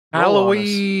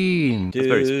Halloween! Do,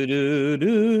 do, do,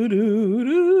 do,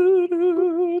 do,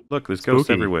 do. Look, there's ghosts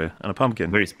Spooky. everywhere. And a pumpkin.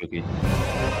 Very spooky.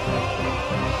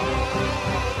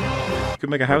 You could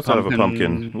make a house out of a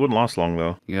pumpkin. It wouldn't last long,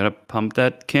 though. You gotta pump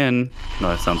that kin. No,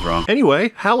 that sounds wrong.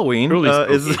 Anyway, Halloween Truly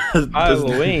is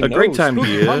Halloween. a great time of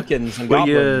spooky year. pumpkins and where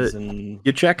goblins and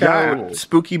you check out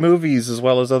spooky movies as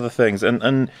well as other things.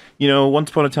 And you know, once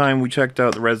upon a time, we checked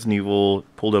out the Resident Evil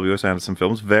Paul W.S. Anderson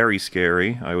films. Very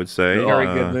scary, I would say. very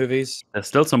good movies. There's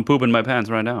still some poop in my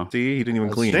pants right now. See, he didn't even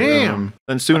clean it. Damn.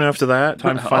 Then soon after that,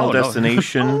 time for Final Oh, no.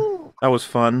 Destination. That was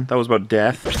fun. That was about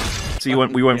death. So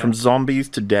we went from zombies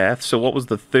to death. So what was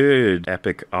the third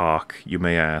epic arc, you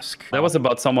may ask? That was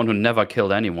about someone who never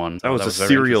killed anyone. That was a very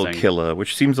serial interesting. killer,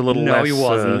 which seems a little No, less... he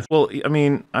wasn't. well, I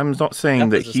mean, I'm not saying Death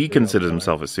that is a he serial considers killer.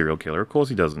 himself a serial killer. Of course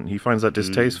he doesn't. He finds that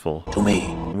distasteful. To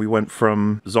me. We went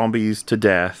from zombies to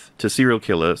death to serial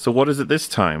killer. So what is it this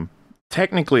time?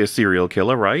 Technically a serial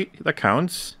killer, right? That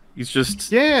counts. He's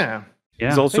just... Yeah. Yeah.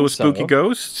 He's also a think so. spooky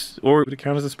ghost? Or would it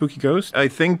count as a spooky ghost? I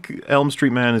think Elm Street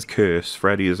Man is curse.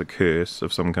 Freddy is a curse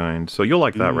of some kind. So you'll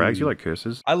like that, Rags. You like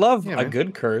curses. I love Yeah, a man.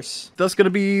 good curse. That's going to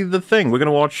be the thing. We're going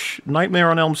to watch Nightmare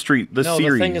on Elm Street, the No,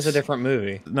 series. The Thing is a different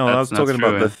movie. No, I was That's talking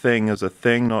about true, the yeah. thing as a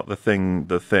thing, not the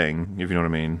thing, if you know what I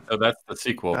mean. So that's the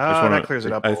sequel. Ah, wanna- that clears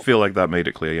it up. I feel like that made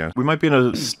it clear, yeah. We might be in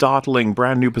a startling,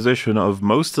 brand new position of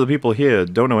most of the people here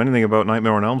don't know anything about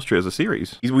Nightmare on Elm Street as a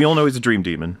series. We all know he's a dream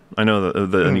demon. I know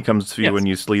that and he comes to you Yes. when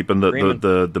you sleep, and the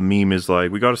Dreaming. meme is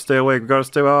like, we gotta stay awake,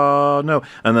 oh no.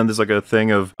 And then there's like a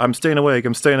thing of, I'm staying awake,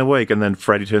 and then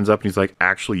Freddy turns up and he's like,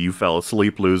 actually, you fell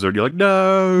asleep, loser. And you're like,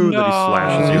 no! Then he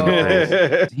slashes you in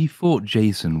the face. He fought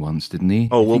Jason once, didn't he?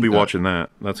 Oh, I we'll think be that- watching that.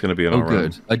 That's gonna be an Oh, all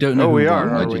good. I don't know Oh, who we won.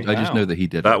 are, I are just, we? I just know that he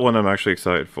did That it. one I'm actually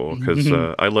excited for, because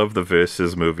I love the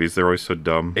Versus movies. They're always so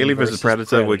dumb. Alien vs. Versus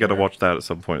Predator, we gotta Predator. watch that at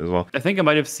some point as well. I think I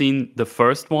might have seen the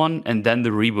first one and then the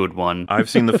reboot one. I've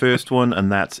seen the first one,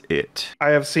 and that's it. I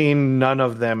have seen none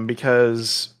of them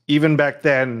because even back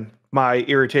then, my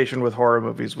irritation with horror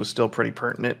movies was still pretty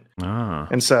pertinent. Ah.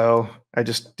 And so I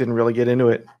just didn't really get into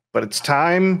it. But it's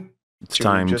time. It's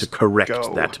time to just correct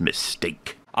go. that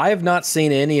mistake. I have not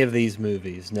seen any of these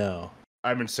movies, no. I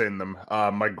haven't seen them.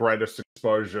 My greatest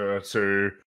exposure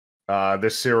to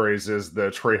this series is the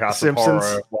Treehouse of Simpsons.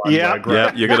 Horror. one Yeah. where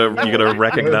Yeah, you're gonna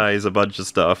recognize a bunch of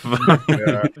stuff.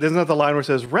 Yeah. Isn't that the line where it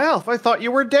says, Ralph, I thought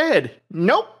you were dead?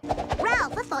 Nope.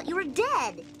 Ralph, I thought you were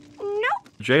dead. Nope.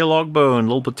 J Logbone,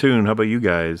 Lil Platoon, how about you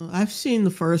guys? I've seen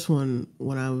the first one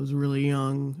when I was really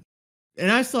young. And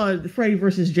I saw Freddy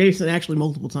versus Jason actually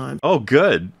multiple times. Oh,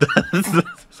 good.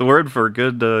 It's a word for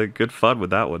good fun with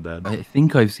that one, then. I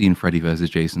think I've seen Freddy vs.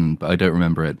 Jason, but I don't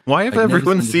remember it. Why have I've never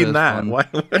everyone the seen first that? one. Why?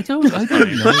 I don't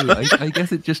know. I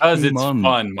guess it just Because came it's on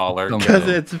fun, Mahler. somewhere Because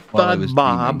it's while I fun, was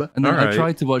Bob. streaming. And then Alright. I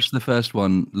tried to watch the first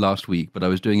one last week, but I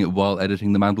was doing it while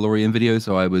editing the Mandalorian video,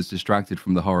 so I was distracted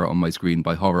from the horror on my screen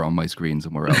by horror on my screen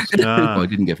somewhere else. Ah. So I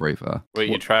didn't get very far. Wait,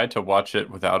 you tried to watch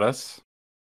it without us?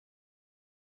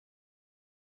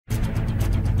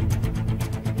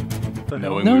 Knowing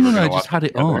No, we no, were no, I gonna just watch had it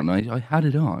together? on. I had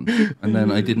it on, and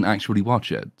then I didn't actually watch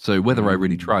it. So whether I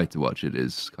really tried to watch it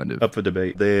is kind of... Up for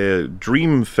debate. They're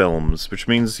dream films, which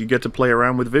means you get to play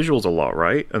around with visuals a lot,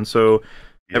 right? And so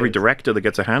every director that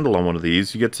gets a handle on one of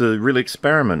these, you get to really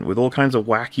experiment with all kinds of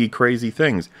wacky, crazy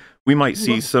things. We might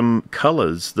see some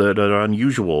colors that are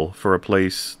unusual for a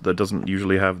place that doesn't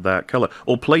usually have that color,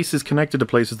 or places connected to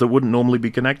places that wouldn't normally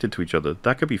be connected to each other.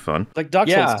 That could be fun. Like Dark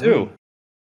Souls 2.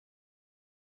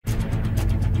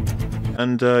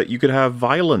 And you could have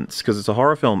violence, because it's a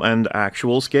horror film, and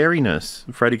actual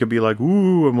scariness. Freddy could be like,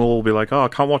 ooh, and we'll be like, oh, I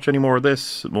can't watch any more of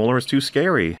this. Muller is too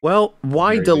scary. Well,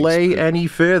 why Very delay big spook. any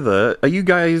further? Are you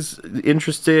guys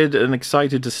interested and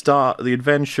excited to start the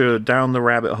adventure down the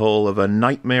rabbit hole of A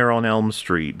Nightmare on Elm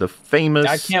Street, the famous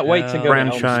I can't wait to go to Elm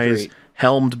franchise Street.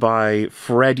 helmed by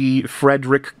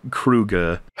Frederick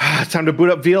Krueger? Time to boot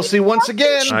up VLC once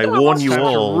again. I warn you Time to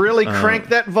all. really crank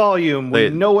that volume. We they-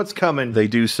 know what's coming. They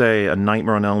do say A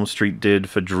Nightmare on Elm Street did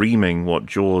for dreaming what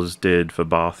Jaws did for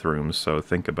bathrooms, so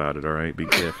think about it, alright? Be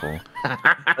careful.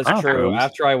 That's true.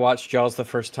 After I watched Jaws the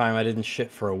first time, I didn't shit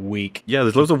for a week. Yeah,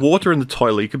 there's loads of water in the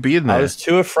toilet. You could be in there. I was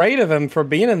too afraid of him for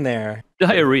being in there.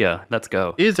 Diarrhea. Let's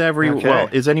go. Is Okay. well,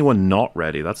 is anyone not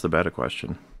ready? That's the better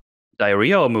question.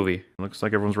 Diarrhea or movie? Looks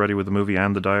like everyone's ready with the movie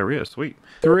and the diarrhea. Sweet.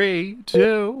 3,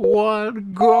 2,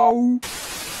 1, go!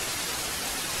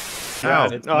 Ow,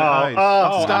 Oh, my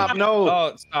eyes. stop, no.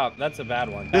 Oh, stop. That's a bad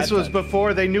one. This Bad was one.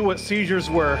 before they knew what seizures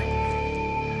were.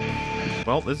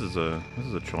 Well, this is a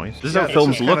choice. This is Yeah, how this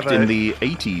films is kind looked of in a- the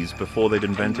 80s before they'd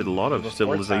invented a lot of Before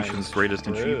civilization's times greatest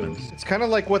grew. achievements. It's kind of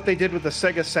like what they did with the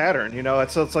Sega Saturn. You know,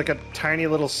 it's like a tiny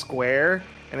little square,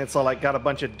 and it's all like got a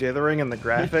bunch of dithering in the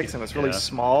graphics, and it's really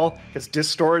small because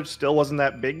disk storage still wasn't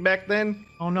that big back then.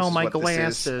 Oh no, my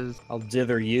glasses! I'll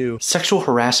dither you. Sexual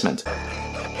harassment.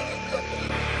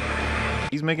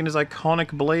 He's making his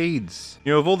iconic blades.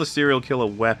 You know, of all the serial killer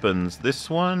weapons, this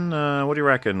one, what do you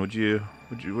reckon? What do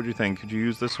you think? Could you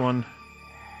use this one?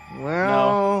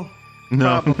 Well,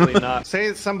 No. probably not.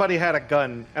 Say somebody had a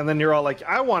gun, and then you're all like,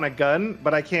 I want a gun,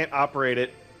 but I can't operate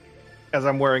it as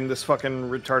I'm wearing this fucking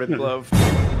retarded glove.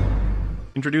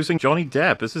 Introducing Johnny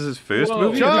Depp. This is his first Whoa,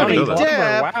 movie? Johnny I didn't know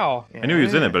that. Depp! Wow. I knew he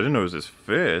was in it, but I didn't know it was his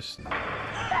first.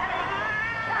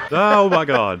 Oh my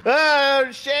god. Oh,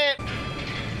 shit!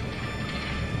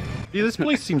 Yeah, this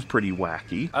place seems pretty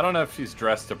wacky. I don't know if she's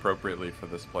dressed appropriately for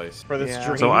this place. For this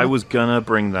dream. So I was gonna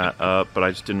bring that up, but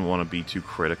I just didn't want to be too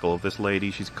critical of this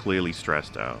lady. She's clearly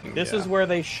stressed out. This is where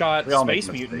they shot We all make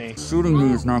Space Mutiny. Shooting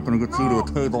me is not going to get you to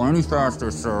a table any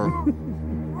faster, sir.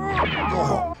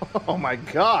 Oh my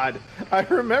god, I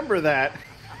remember that.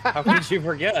 How could you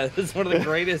forget? It's one of the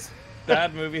greatest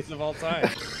bad movies of all time.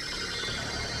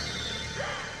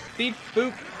 Beep,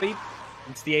 boop, beep.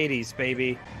 It's the 80s,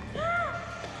 baby.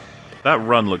 That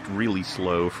run looked really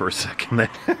slow for a second there.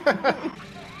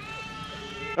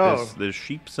 There's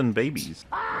sheeps and babies.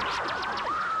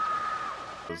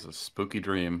 It was a spooky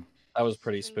dream. That was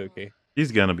pretty spooky.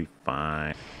 He's gonna be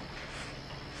fine.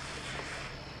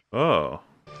 Oh.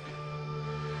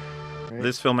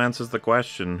 This film answers the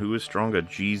question, who is stronger,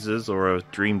 Jesus or a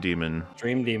dream demon?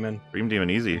 Dream Demon. Dream demon,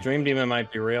 easy. Dream Demon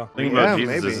might be real. The thing about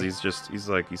Jesus is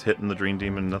he's hitting the dream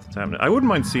demon and nothing's happening. I wouldn't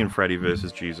mind seeing Freddy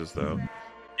versus Jesus, though.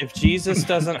 If Jesus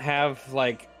doesn't have,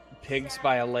 like, pigs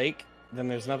by a lake, then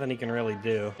there's nothing he can really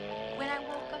do. When I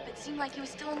woke up, it seemed like he was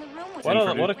still in the room with What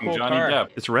me. a cool Johnny car. Depp.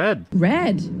 It's red.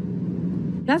 Red.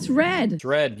 That's red. It's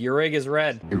red. Your rig is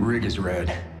red. Your rig is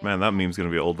red. Man, that meme's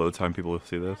gonna be old by the time people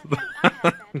see this.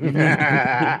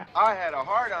 I had a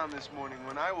heart on this morning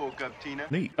when I woke up, Tina.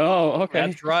 Neat. Oh, okay.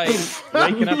 That's right.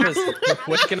 Waking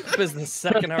up is the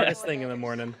second hardest thing in the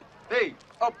morning. Hey,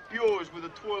 up yours with a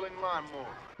twirling lawnmower.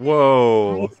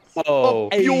 Whoa. Oh,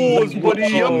 yours,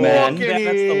 buddy. Oh, I'm man. walking That's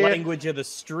the here. language of the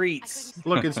streets.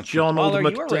 Look, it's John Mahler,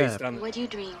 Old you were raised on What'd you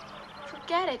dream?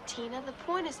 Forget it, Tina. The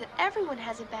point is that everyone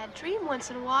has a bad dream once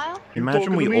in a while.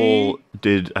 Imagine we all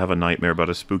did have a nightmare about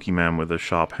a spooky man with a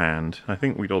sharp hand. I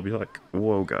think we'd all be like,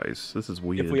 whoa, guys, this is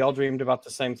weird. If we all dreamed about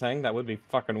the same thing, that would be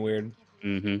fucking weird.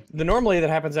 Mm-hmm. Normally that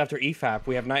happens after EFAP.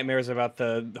 We have nightmares about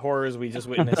the horrors we just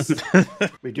witnessed.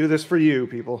 We do this for you,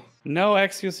 people. No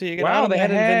excuse, you get Wow, out of they the had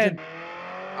head.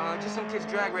 invented. Just some kids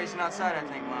drag racing outside, I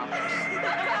think, Mom.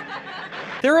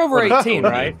 They're over 18,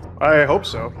 right? I hope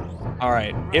so. All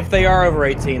right. If they are over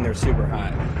 18, they're super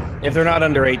hot. If they're not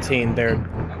under 18, they're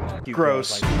cute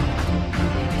Gross. girls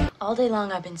like- All day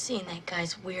long, I've been seeing that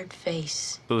guy's weird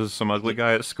face. So there's some ugly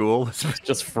guy at school.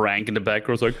 Just Frank in the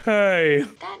background like, hey.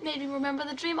 That made me remember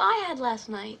the dream I had last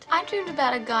night. I dreamed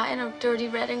about a guy in a dirty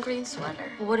red and green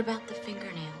sweater. But what about the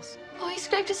fingernails? Oh, he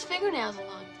scraped his fingernails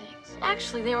along things.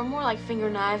 Actually, they were more like finger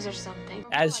knives or something.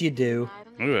 As you do.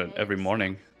 I do it every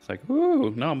morning. It's like, ooh,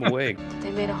 now I'm awake.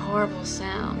 They made a horrible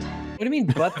sound. What do you mean,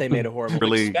 but they made a horrible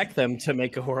Really? Expect them to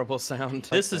make a horrible sound.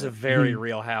 This is a very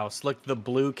real house. Look, the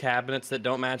blue cabinets that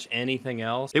don't match anything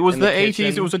else. It was in the 80s.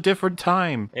 kitchen. It was a different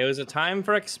time. It was a time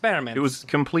for experiments. It was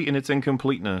complete in its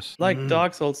incompleteness. Like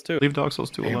Dark Souls 2. Leave Dark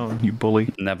Souls 2 alone, you bully.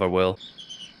 Never will.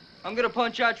 I'm gonna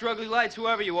punch out your ugly lights,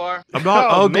 whoever you are. I'm not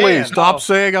Oh, ugly. man. Stop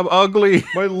saying I'm ugly.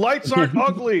 My lights aren't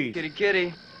ugly. Kitty,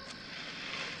 kitty.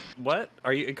 What?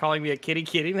 Are you calling me a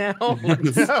kitty now?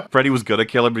 Freddy was gonna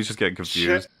kill him, but he's just getting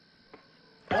confused.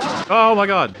 Oh my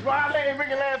god. Riley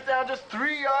bringing last down just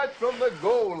 3 yards from the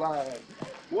goal line.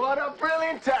 What a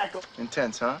brilliant tackle.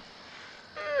 Intense, huh?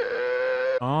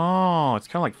 Oh, it's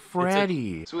kind of like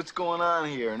Freddy. So what's going on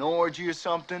here? An orgy or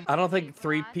something? I don't think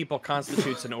 3 people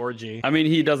constitutes an orgy. I mean,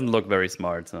 he doesn't look very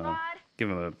smart, so give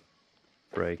him a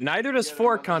break. Neither does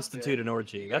 4 constitute an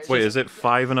orgy. That's Wait, just- is it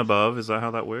 5 and above? Is that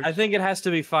how that works? I think it has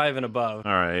to be 5 and above.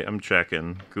 All right, I'm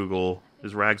checking. Google.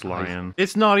 Is Rags lying?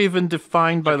 It's not even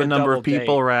defined by Like the a number of double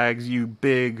people, date. Rags, you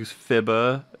big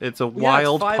fibber. It's a it's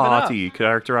wild 5 and up. party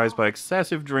characterized by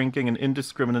excessive drinking and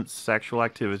indiscriminate sexual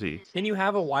activity. Can you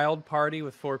have a wild party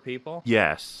with 4 people?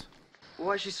 Yes.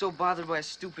 Why is she so bothered by a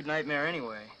stupid nightmare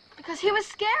anyway? Because he was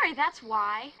scary, that's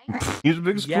why. He's a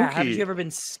big spooky. Yeah, haven't you ever been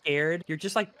scared? You're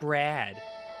just like Brad.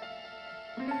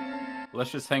 Let's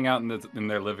just hang out in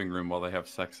their living room while they have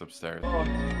sex upstairs.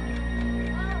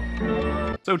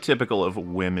 So typical of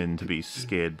women to be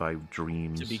scared by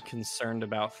dreams. To be concerned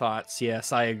about thoughts.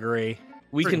 Yes, I agree.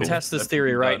 We Pretty can cool. test this That's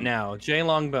theory pretty right bad. now. Jay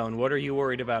Longbone, what are you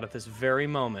worried about at this very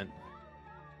moment?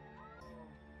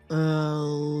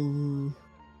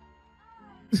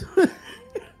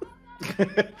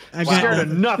 I Scared got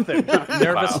of nothing.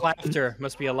 Nervous laughter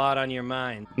must be a lot on your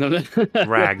mind.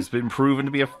 Rag's been proven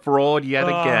to be a fraud yet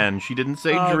again. She didn't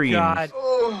say dreams. God.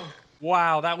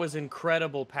 Wow, that was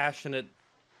incredible, passionate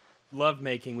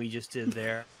lovemaking we just did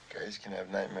there. Guys can have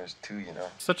nightmares too, you know.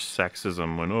 Such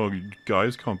sexism when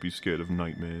guys can't be scared of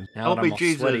nightmares. Now that I'm all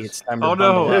sweaty, it's time to Oh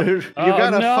no! bundle up. You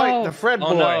gotta fight the Fred boy.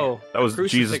 Oh no! That was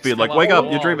Crucifix Jesus being fell like, off "Wake the up,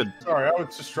 you're wall. dreaming." Sorry, I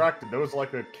was distracted. There was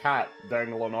like a cat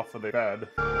dangling off of the bed.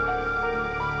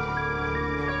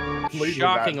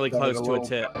 Shockingly Leaving that close to a little-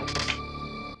 tip. Oh,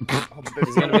 but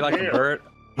It's gonna be like a here. bird.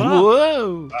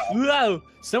 Whoa! Whoa!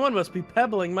 Someone must be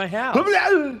pebbling my house.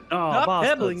 Stop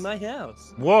pebbling my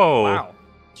house. Whoa! Wow.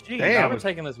 Gee, Damn. I'm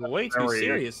taking this way too Very-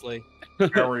 seriously.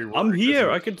 Very I'm rude, here. isn't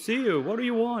I it? can see you. What do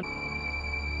you want?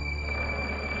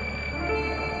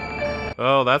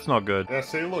 Oh, that's not good. Yeah,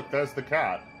 see, look, there's the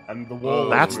cat. And the wall.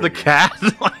 That's is the moving. cat.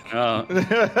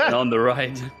 On the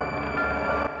right.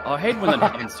 Oh, I hate when that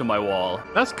happens to my wall.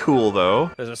 That's cool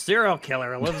though. There's a serial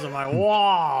killer who lives on my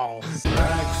walls.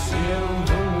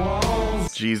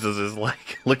 Jesus is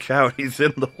like, look out, he's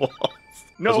in the walls.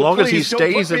 No, as long as he please, don't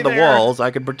put stays me in the there. walls,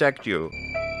 I can protect you.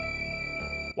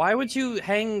 Why would you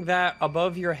hang that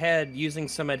above your head using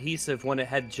some adhesive when it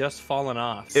had just fallen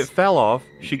off? It fell off.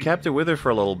 She kept it with her for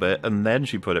a little bit, and then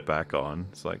she put it back on.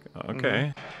 It's like,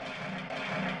 okay.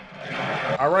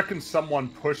 I reckon someone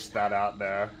pushed that out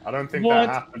there. I don't think What? that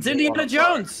happened. It's Indiana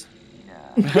Jones!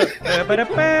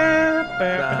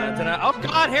 Oh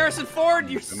god, Harrison Ford,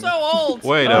 you're so old!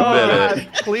 Wait a God,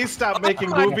 minute. please stop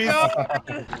making Oh my movies.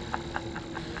 God.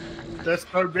 They're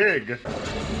so big.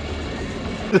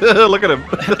 Look at him.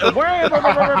 I'm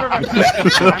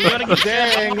gonna get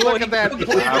Dang, look at that.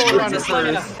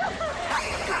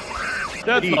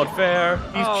 That's not fair.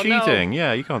 He's Oh, cheating.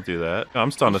 Yeah, you can't do that.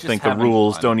 I'm starting He's to just think the having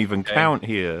rules fun, don't even okay? count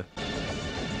here.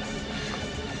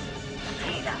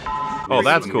 Oh,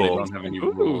 that's They cool. don't have any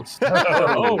rules.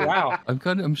 Oh wow.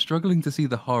 I'm struggling to see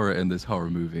the horror in this horror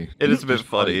movie. It is a bit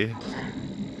funny.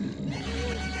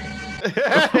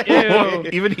 Ew.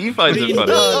 Even he finds it funny.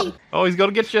 done. Oh, he's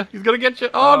gonna get you. He's gonna get you.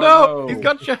 Oh, no! no. He's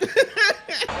got you.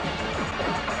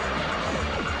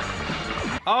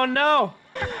 Oh no!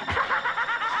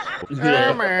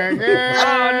 Oh my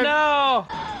God. Oh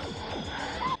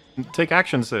no! Take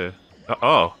action, sir.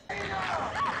 Oh.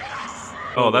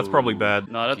 Oh, that's probably bad.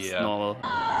 No, that's Yeah. normal.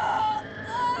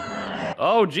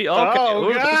 Oh, gee. Okay. Oh,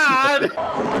 Ooh, God.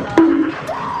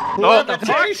 Oh,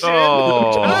 Levitation.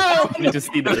 oh. I need to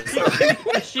see this.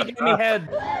 She gave me head.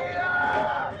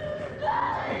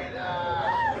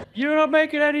 You're not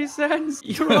making any sense.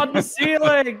 You're on the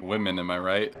ceiling. Women, am I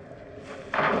right?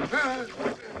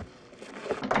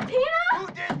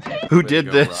 Who Way to did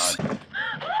go, this? Rod.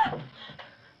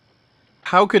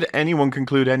 How could anyone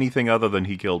conclude anything other than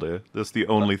he killed her? That's the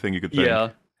only thing you could think. Yeah.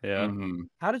 Yeah. Mhm.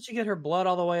 How did you get her blood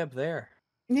all the way up there?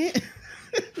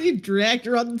 He dragged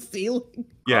her on the ceiling.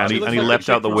 Yeah, and She he, looks and he like a leapt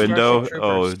chick out the from window. Starship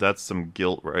Oh, Troopers. that's some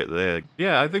guilt right there.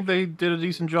 Yeah, I think they did a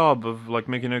decent job of like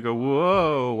making her go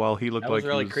whoa while he looked That was like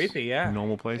really he was creepy, yeah. a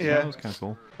normal place. Yeah. That was kind of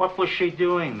cool. What was she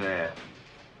doing there?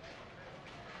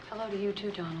 Hello to you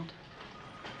too, Donald.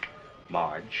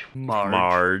 Marge.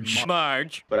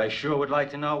 Marge. But I sure would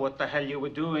like to know what the hell you were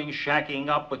doing shacking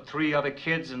up with 3 other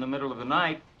kids in the middle of the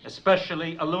night,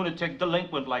 especially a lunatic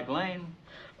delinquent like Lane.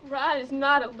 Rod is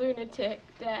not a lunatic,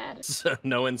 Dad. So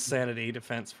no insanity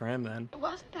defense for him then. It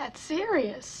wasn't that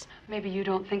serious. Maybe you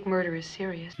don't think murder is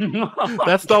serious.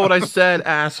 That's not what I said,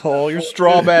 asshole. You're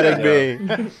straw batting me.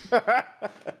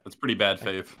 That's pretty bad,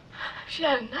 Faith. She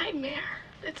had a nightmare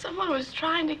that someone was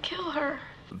trying to kill her.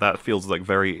 That feels like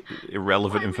very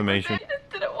irrelevant information. I just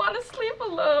didn't want to sleep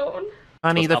alone.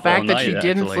 Honey, the fact that she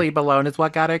didn't sleep alone is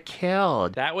what got her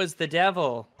killed. That was the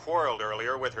devil. Quarreled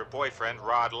earlier with her boyfriend,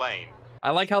 Rod Lane. I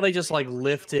like how they just like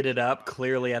lifted it up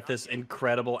clearly at this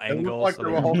incredible It angle. looked like so they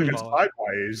they were holding it fall.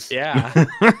 sideways. Yeah. They're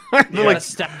You like, gotta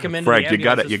stack 'em into Frank, the you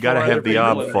gotta ambulance. have There's the 4 other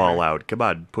arm people in fall there. out. Come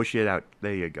on, push it out.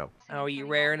 There you go. Oh, you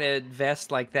wearing a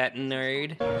vest like that,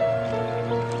 nerd?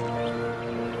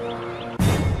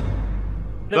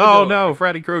 Oh no,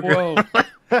 Freddy Krueger. Old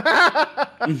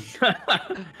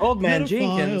man Pedophile.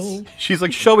 Jenkins. She's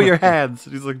like, show me your hands.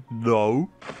 He's like, no.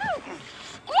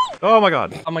 Oh my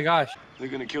god. Oh my gosh. They're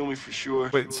gonna kill me for sure.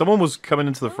 Wait, someone was coming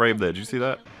into the frame there. Did you see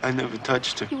that? I never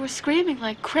touched her. You were screaming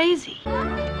like crazy.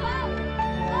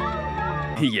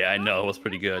 Yeah, I know. It was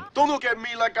pretty good. Don't look at me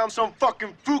like I'm some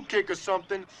fucking fruitcake or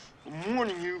something. I'm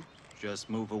warning you. Just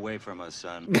move away from us,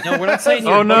 son. No, we're not saying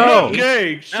you're Oh no.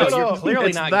 gay. No, Shut you're up. clearly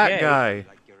It's not that gay. guy.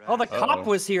 Oh, the cop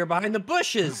was here behind the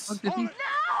bushes. Jesus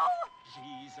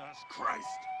Christ.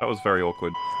 That was very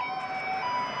awkward.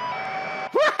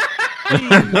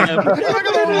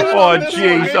 Oh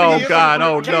jeez! Oh god!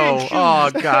 Oh no! Oh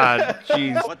god!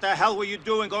 Jeez! What the hell were you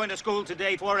doing going to school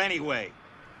today for anyway?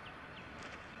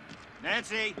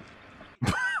 Nancy?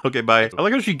 Okay, bye. I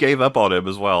like how she gave up on him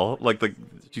as well. Like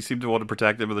she seemed to want to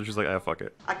protect him, but then she's like, "Ah, fuck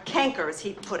it." A canker, as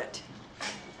he put it.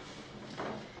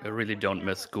 I really don't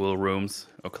miss schoolrooms,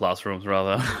 or classrooms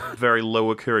rather. Very low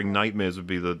occurring nightmares would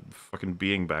be the fucking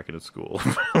being back in a school.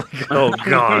 Like, oh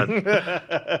god.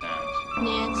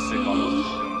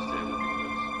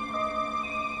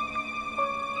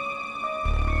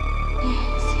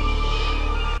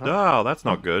 Oh, that's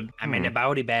not good. I'm in a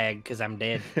body bag because I'm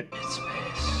dead.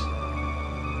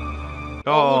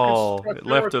 Oh, it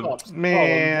left a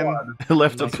man. It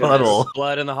left a puddle.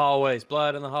 Blood in the hallways.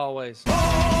 Blood in the hallways.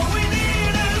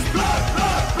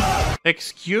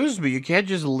 Excuse me, you can't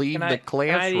just leave the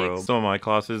classroom. I- Some of my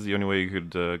classes, the only way you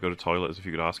could go to toilet is if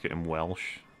you could ask it in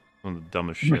Welsh. One of the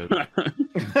dumbest shit.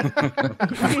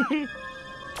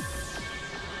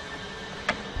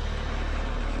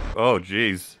 Oh,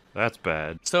 jeez. That's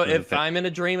bad. So if I'm in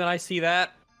a dream and I see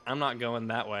that, I'm not going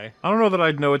that way. I don't know that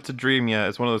I'd know it's a dream yet.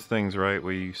 It's one of those things, right,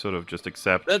 where you sort of just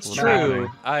accept. That's what's true. happening.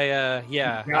 I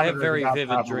have very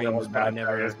vivid dreams, but I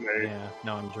never. Yeah,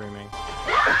 no, I'm dreaming.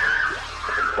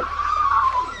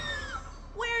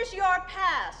 Where's your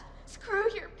pass? Screw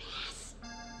your pass.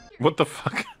 What the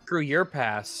fuck? Screw your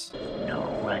pass.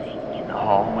 No running in the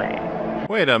hallway.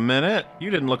 Wait a minute. You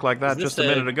didn't look like that just a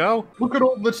minute ago. Look at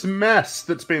all this mess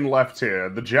that's been left here.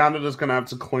 The janitor's gonna have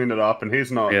to clean it up, and he's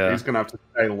not. Yeah. He's gonna have to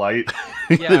stay late.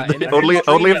 Yeah, and if only you're if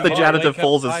the dreaming, janitor wake up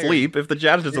falls tired. asleep. If the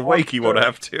janitor's awake, he won't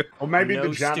have to. Or maybe No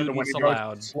the janitor, when he students goes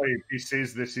allowed. to sleep, he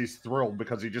sees this, he's thrilled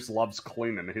because he just loves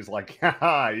cleaning. He's like,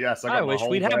 haha, yes, I got I my wish whole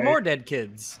we'd have day more dead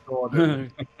kids.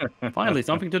 sorted." Finally,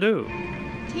 something to do.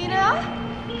 Tina?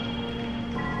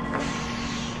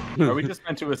 Are we just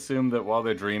meant to assume that while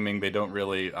they're dreaming, they don't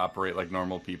really operate like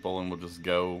normal people and will just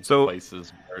go So-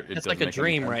 places where it It's doesn't like a make any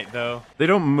dream, sense? right? Though. They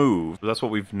don't move. That's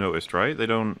what we've noticed, right? They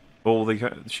don't. Well,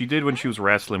 she did when she was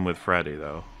wrestling with Freddy,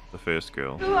 though. The first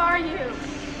girl. Who are you?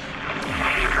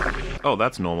 Oh,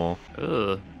 that's normal.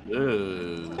 Ugh.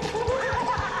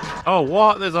 Oh,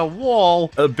 what? There's a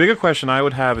wall! A bigger question I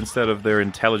would have instead of their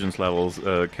intelligence levels,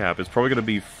 Cap, is probably going to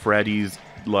be Freddy's,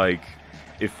 like,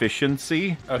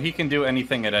 efficiency. Oh, he can do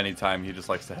anything at any time. He just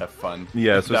likes to have fun.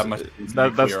 Yeah, so that must be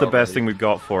that's clear the best already. thing we've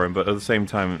got for him, but at the same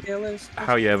time,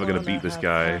 how are you ever going to beat this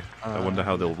guy? I wonder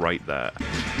how they'll write that.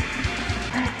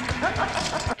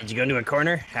 Did you go into a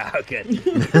corner? Oh, good.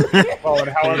 Oh, and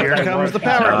however Here that comes works the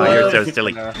power out. You're glove. so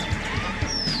silly.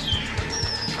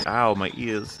 Ow, my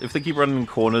ears. If they keep running in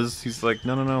corners, he's like,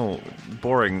 no,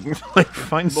 boring. Like,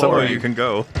 find somewhere you can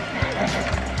go.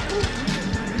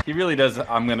 He really does.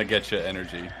 I'm gonna get you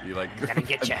energy. You like? Gonna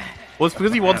get you. Well, it's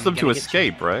because he wants them to gonna get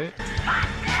escape, right?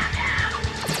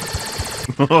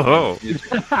 Oh,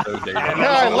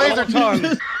 Ah, laser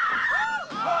tongue.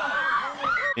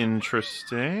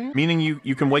 interesting. Meaning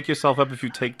you can wake yourself up if you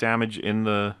take damage in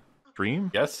the dream?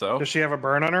 Guess so. Does she have a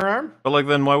burn on her arm? But like,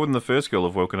 then why wouldn't the first girl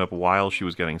have woken up while she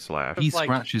was getting slashed? He like-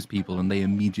 scratches people and they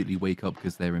immediately wake up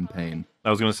because they're in pain. I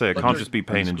was gonna say, it But can't they're- just be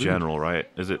pain in screwed. general, right?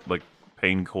 Is it like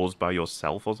pain caused by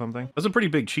yourself or something? That's a pretty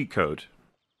big cheat code,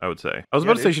 I would say. I was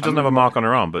about to say she doesn't have a mark on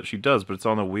her arm, but she does, but it's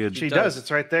on a weird... She does.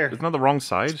 It's right there. It's not the wrong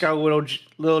side. It's got a little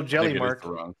jelly it is mark. the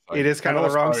wrong side. It is kind of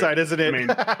And the wrong also, side, isn't it? I mean,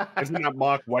 isn't that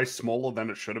mark way smaller than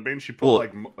it should have been? She put Well,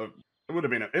 like it would have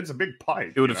been. It's a big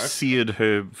pipe. It would you have know? seared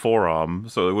her forearm,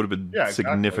 so it would have been Yeah, exactly.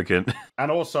 significant.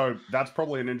 And also, that's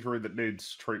probably an injury that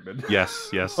needs treatment. Yes,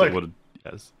 Like- it would have.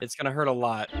 Yes. It's gonna hurt a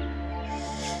lot.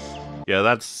 Yeah,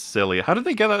 that's silly. How did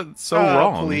they get that so Oh,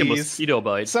 wrong? please. Mosquito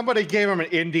bite. Somebody gave him an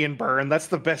Indian burn. That's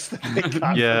the best thing they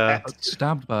got. Yeah.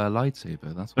 Stabbed by a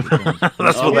lightsaber, that's what it is.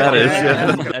 That's what that is.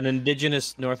 Yeah. An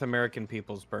indigenous North American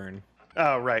people's burn.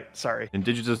 Oh, right. Sorry.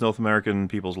 Indigenous North American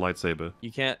people's lightsaber.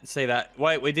 You can't say that.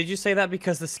 Wait, did you say that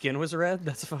because the skin was red?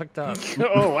 That's fucked up.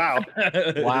 Oh, wow.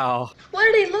 Wow. What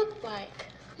did he look like?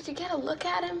 Did you get a look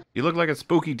at him? You look like a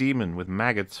spooky demon with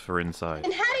maggots for inside.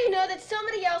 And how do you know that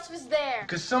somebody else was there?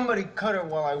 Because somebody cut her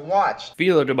while I watched.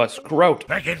 Feel it in my scrote.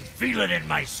 I can feel it in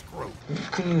my screw. You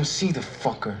couldn't even see the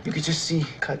fucker. You could just see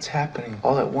cuts happening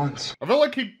all at once. I feel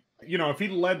like if he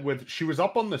led with, she was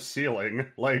up on the ceiling,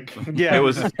 like Yeah. It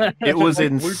was like insane. loose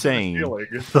to the ceiling.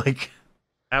 Like,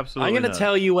 absolutely. I'm gonna nuts.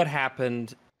 tell you what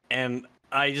happened, and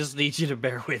I just need you to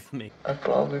bear with me. I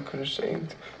probably could have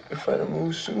saved if I'd have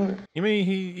moved sooner. You mean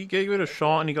he gave it a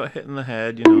shot and he got hit in the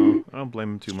head? You know, I don't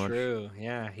blame him too much. True.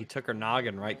 Yeah, he took her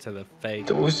noggin right to the face.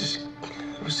 There was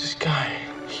this guy.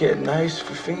 He had knives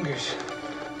for fingers.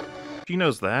 He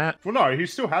knows that. Well, no, he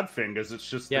still had fingers. It's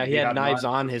just Yeah, that he had knives knives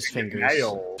on his fingers.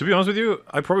 nails. To be honest with you,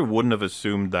 I probably wouldn't have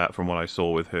assumed that from what I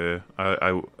saw with her.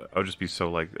 I would just be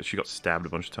so like, she got stabbed a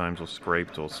bunch of times or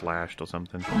scraped or slashed or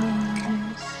something.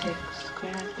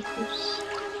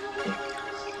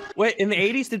 Wait, in the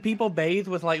 80s, did people bathe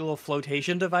with like little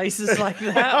flotation devices like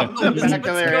that? What's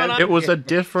going on It was here? a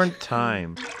different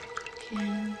time.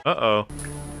 Uh-oh.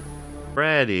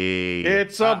 Freddy.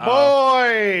 It's a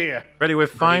boy! Freddy, we're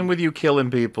fine with you killing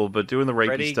people, but doing the rapey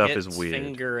Freddy stuff gets is weird.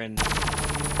 Finger and...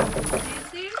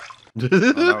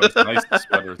 It's nice to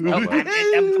sweater.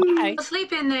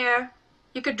 Sleep in there.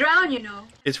 You could drown, you know.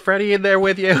 Is Freddy in there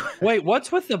with you? Wait, what's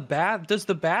with the bath? Does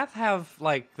the bath have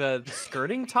like the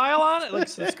skirting tile on it? Like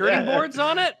some skirting boards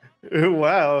on it?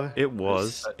 Wow. It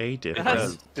was a different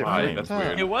That's time. That's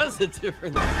weird. It was a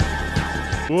different...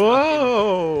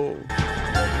 Whoa!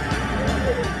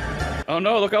 Oh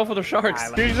no, look out for the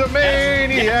sharks. He's a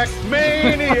maniac,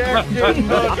 maniac in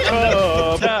the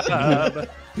tub.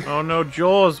 Oh no,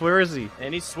 Jaws, where is he?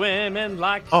 And he's swimming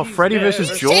like Oh, he's Freddy never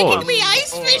versus swum. Jaws. Me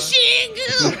ice fishing.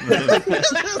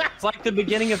 It's like the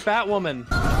beginning of Batwoman.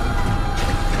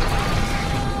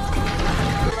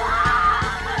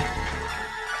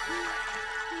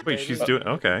 Wait, she's doing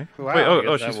okay. Wow, Wait, I oh,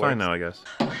 guess she's that fine works. now, I guess.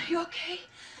 You okay?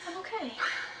 I'm okay.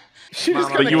 She just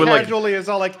But kind you of were like- casually is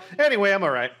all like, anyway, I'm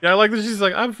alright. Yeah, I like that she's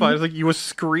like, I'm fine. It's like you were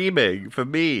screaming for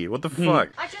me. What the fuck?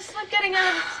 I just like getting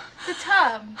out of the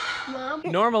tub, Mom.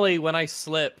 Normally, when I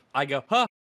slip, I go, huh,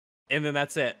 and then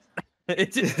that's it.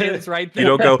 It just ends right there.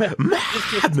 You don't go,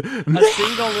 It's just a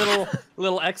single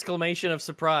little exclamation of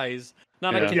surprise,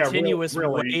 not a Yeah, continuous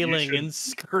really, you wailing should- and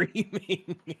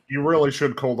screaming. You really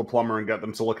should call the plumber and get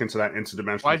them to look into that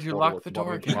interdimensional. Why'd you portal lock the at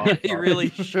door bottom of again? the You really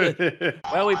should.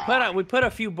 Well, we put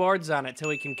a few boards on it till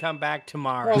we can come back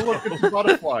tomorrow. Oh, look, it's a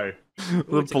butterfly.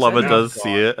 The it's plumber exciting. does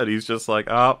see it, and he's just like,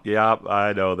 oh, yeah,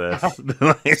 I know this.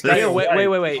 Stay awake.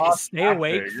 Wait. Fast Stay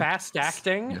awake. acting. Fast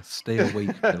acting. Yeah, stay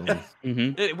awake, Bill.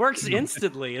 It works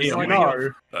instantly. It's like No,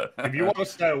 if you want to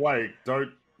stay awake,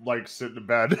 don't like sit in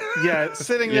bed. Yeah,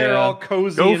 sitting there all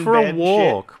cozy Go in for a bed,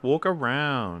 walk. Walk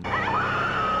around.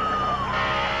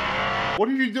 What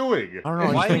are you doing? I don't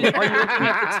know. Why are you looking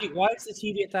at the why is the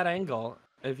TV at that angle?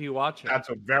 If you watch it, That's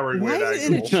a very Why weird is it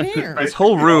in a angle. chair? This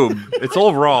whole room, it's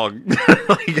all wrong.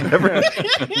 Like,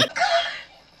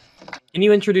 can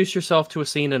you introduce yourself to a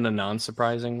scene in a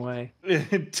non-surprising way?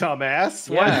 Dumbass.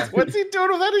 Yeah. What's he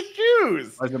doing without his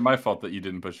shoes? Why is it my fault that you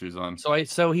didn't put shoes on?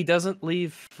 So he doesn't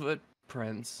leave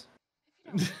footprints.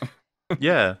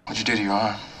 yeah. What'd you do to your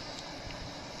arm?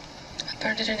 I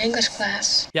burned it in English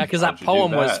class. Yeah, because How'd that you do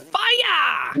poem was that? fire.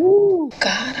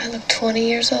 God, I look 20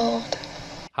 years old.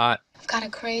 Hot. I've got a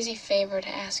crazy favor to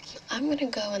ask you. I'm gonna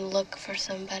go and look for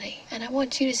somebody, and I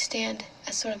want you to stand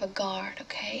as sort of a guard,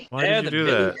 okay? Why did you do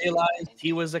Billy that? realized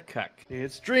he was a cuck.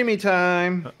 It's dreamy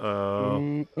time.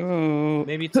 Oh.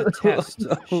 Maybe it's a test.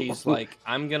 She's like,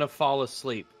 I'm gonna fall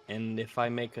asleep, and if I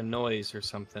make a noise or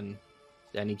something,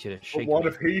 I need you to But shake what me.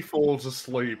 if he falls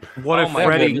asleep? What Oh if my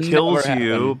Freddy God, this kills never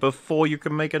you happened. before you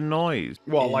can make a noise?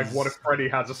 Well, like, what if Freddy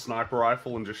has a sniper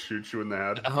rifle and just shoots you in the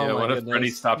head? Oh Yeah, my what if goodness. Freddy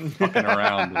stopped fucking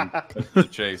around and cuts the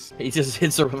chase? He just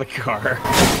hits her with a car.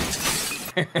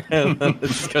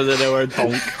 Just because of nowhere.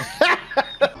 Donk.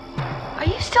 Are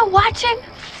you still watching?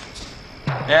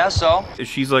 Yeah, so?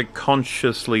 She's like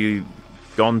consciously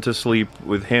gone to sleep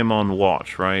with him on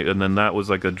watch, right? And then that was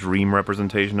like a dream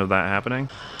representation of that happening.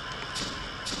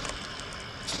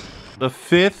 The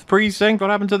 5th precinct? What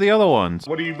happened to the other ones?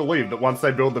 What do you believe? That once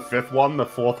they build the 5th one, the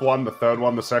 4th one, the 3rd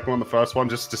one, the 2nd one, the 1st one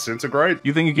just disintegrate?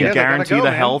 You think you can Yeah, they're gonna guarantee go,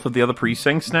 the man. health of the other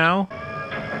precincts now?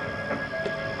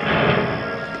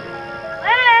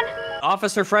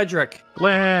 Officer Frederick.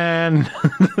 Glenn!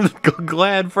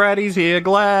 Glad Freddy's here,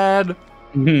 glad!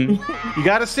 You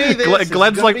gotta see this. It's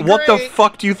Glenn's gonna like, be what the great."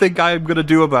 fuck do you think I'm gonna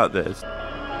do about this?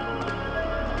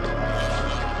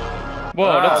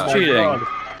 Whoa, that's my cheating. God.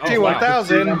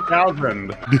 T1000.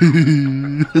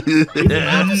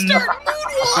 Start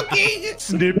moonwalking.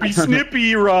 Snippy,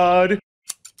 snippy, Rod.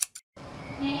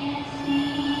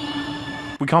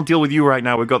 We can't deal with you right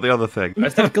now, we've got the other thing. I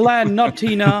said Glenn, not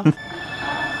Tina.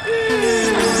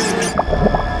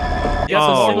 Yes,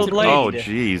 a single blade. Oh,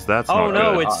 jeez, that's Oh not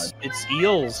no, good. it's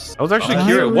eels. I was actually Oh,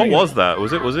 curious, what yeah. was that?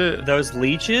 Was it? Those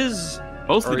leeches?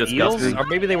 Mostly Or disgusting. eels? Or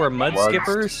maybe they were mud What?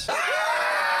 skippers?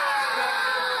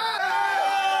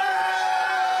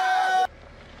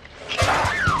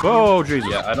 Oh, Jesus.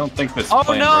 Yeah, I don't think this Oh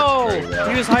plan no! works very well.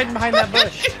 He was hiding behind that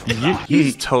bush.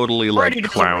 He's totally like Freddy the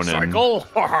clowning. motorcycle.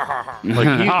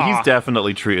 Like he's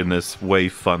definitely treating this way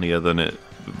funnier than it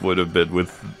would have been with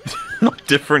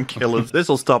Different killers.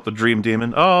 This'll stop the dream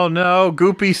demon. Oh no,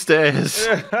 goopy stairs.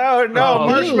 Oh no,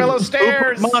 marshmallow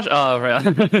stairs. Oh, right.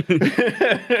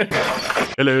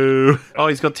 Hello. Oh,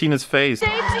 he's got Tina's face.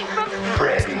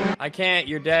 I can't.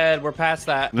 You're dead. We're past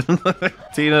that.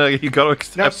 Tina, you gotta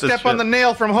accept Now this step on shit. the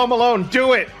nail from Home Alone.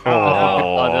 Do it.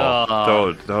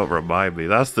 Oh, don't remind me.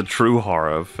 That's the true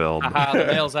horror of film. Aha, the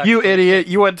nail's You actually- idiot!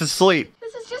 You went to sleep.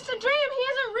 This is just a dream. He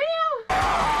isn't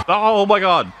real. Oh my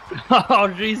god. Oh,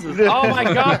 Jesus. Oh my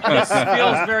god, this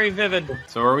feels very vivid.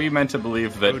 So are we meant to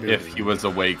believe that if he was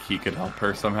awake, he could help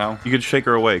her somehow? You could shake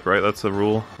her awake, right? That's the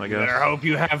rule, I guess. I hope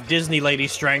you have Disney lady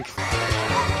strength.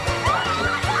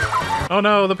 Oh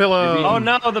no, the pillow. Oh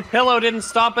no, the pillow didn't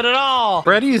stop it at all.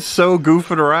 Freddy is so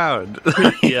goofing around.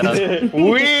 Yeah.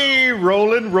 Wee,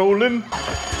 rolling.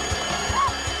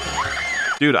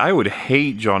 Dude, I would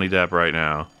hate Johnny Depp right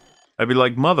now. I'd be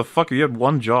like, motherfucker, you had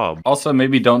one job. Also,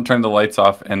 maybe don't turn the lights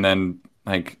off and then,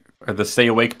 like, are the stay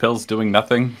awake pills doing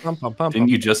nothing? Didn't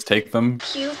you just take them?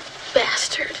 You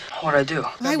bastard. What'd I do?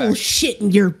 I will shit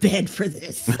in your bed for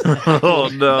this. Oh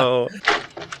no.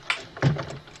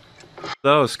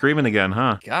 Oh, screaming again,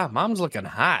 huh? God, Mom's looking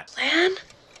hot. Lan?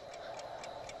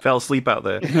 Fell asleep out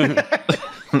there.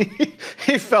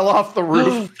 He fell off the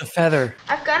roof. The feather.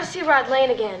 I've got to see Rod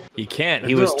Lane again. He can't.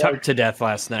 He was tucked to death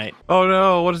last night. Oh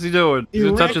no, what is he doing? He's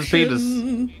gonna touch his penis.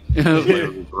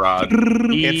 Rod.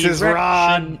 It's his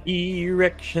rod.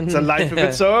 Erection. It's a life of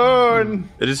its own.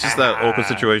 It is just that awkward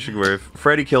situation where if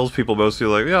Freddy kills people, most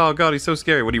people are like, oh god, he's so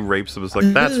scary. When he rapes them, it's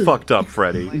like, that's fucked up,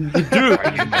 Freddy. Dude, go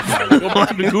back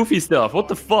to the goofy stuff. What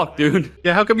the fuck, dude?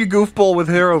 Yeah, how come you goofball with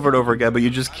her over and over again, but you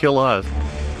just kill us?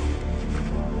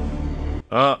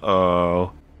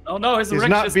 Uh-oh. Oh no, his He's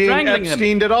erection not is being strangling him.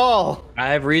 Epsteined at all. I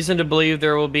have reason to believe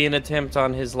there will be an attempt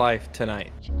on his life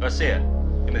tonight. Garcia,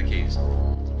 give me the keys.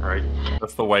 Right.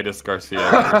 That's the whitest Garcia.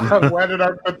 Where did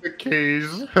I put the keys?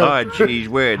 Oh, jeez,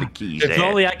 where are the keys If at?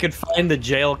 only I could find the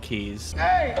jail keys.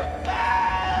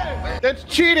 That's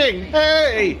cheating.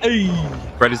 Hey.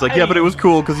 Freddy's like, yeah, but it was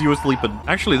cool because he was sleeping.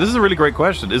 Actually, this is a really great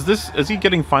question. Is he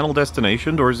getting Final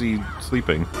Destination or is he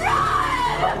sleeping?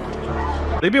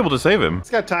 They'd be able to save him. He's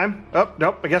got time. Oh,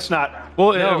 nope, I guess not.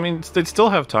 Well, No. I mean, they'd still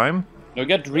have time. No,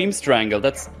 get Dream Strangle.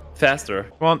 That's faster.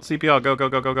 Come on, CPR, go, go,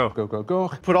 go, go, go. Go, go, go.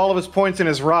 Put all of his points in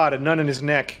his rod and none in his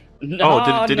neck.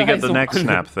 Oh, did he get the neck nice.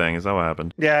 snap thing? Is that what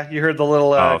happened? Yeah, you heard the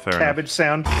little fair cabbage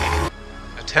sound.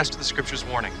 Attest to the scripture's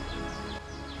warning.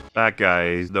 That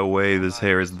guy, no way this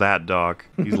hair is that dark.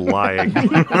 He's lying.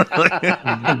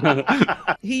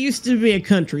 He used to be a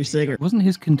country singer. Wasn't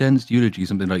his condensed eulogy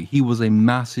something like, he was a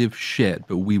massive shit,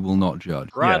 but we will not judge?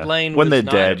 Rod Yeah. Lane When was they're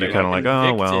not dead, you're kind of like,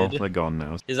 oh, well, convicted. they're gone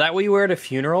now. Is that what you wear to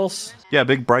funerals? Yeah,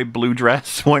 big bright blue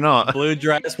dress. Why not? Blue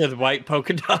dress with white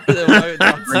polka dots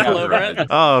all over it?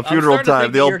 Oh, funeral starting to time.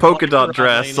 think The that old you're polka going dot for Rod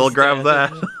dress. Lane I'll grab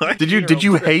instead. that. Did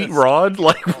you hate Rod?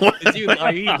 Like what?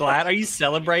 Are you glad? Are you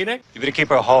celebrating? You better keep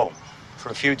her home for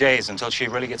a few days until she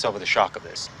really gets over the shock of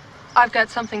this. I've got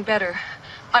something better.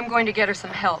 I'm going to get her some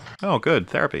help. Oh, good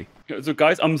therapy. So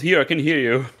guys, I'm here. I can hear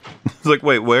you. It's like,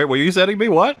 wait, where were you setting me?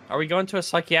 What? Are we going to a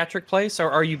psychiatric place, or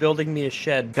are you building me a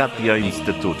shed? Katia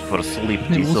Institute for Sleep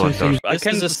It also Disorders. says- This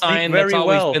can is a sleep sign very that's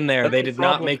always well. been there. That's They the did not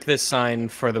problem. make this sign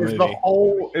for the Is movie.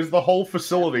 the whole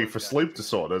facility for sleep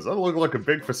disorders? That look like a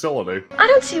big facility. I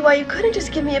don't see why you couldn't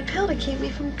just give me a pill to keep me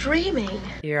from dreaming.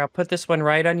 Here, I'll put this one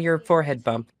right on your forehead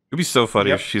bump. It'd be so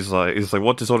funny if it's like,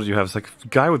 what disorder do you have? It's like,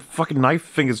 guy with fucking knife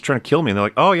fingers trying to kill me. And they're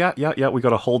like, oh, yeah, we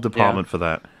got a whole department for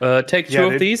that. Take two Yeah,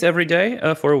 of dude. these every day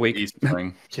for a week. Yeah, I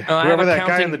have whoever a that guy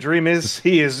counting- in the dream is,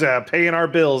 he is paying our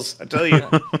bills. I tell you.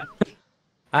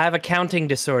 I have a counting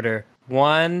disorder.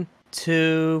 1,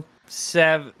 2,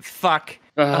 7. Fuck.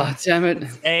 Damn it.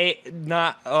 8,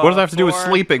 not. What does that have to do with 4.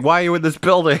 sleeping? Why are you in this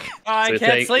building? I So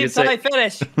can't take- sleep you till I take-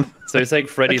 finish. So it's like I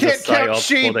Freddy's a can't count psyop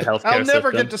sheep. for the healthcare I'll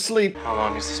never system. get to sleep. How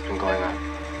long has this been going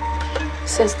on?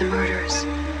 Since the murders.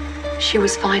 She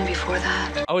was fine before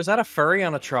that. Oh, is that a furry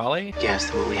on a trolley?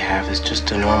 Yes, what we have is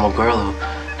just a normal girl who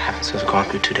happens to have gone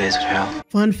through 2 days of hell.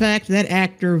 Fun fact, that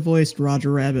actor voiced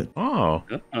Roger Rabbit. Oh.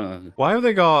 Why have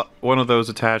they got one of those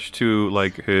attached to,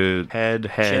 like, her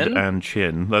head, Chin? and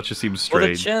chin? That just seems Well,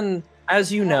 the strange. chin,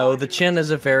 as you know, the chin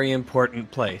is a very important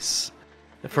place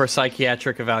for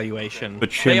psychiatric evaluation. The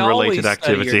chin-related They always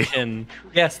study activity. your chin.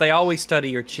 Yes, they always study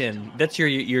your chin. That's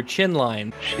your chin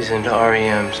line. She's into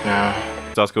REMs now.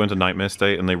 Starts going into nightmare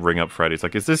state, and they ring up Freddy. It's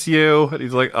like, is this you? And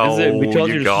he's like, oh, it? We told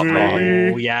you you to got me.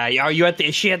 Oh yeah, are you at the?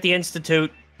 Is she at the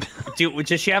institute?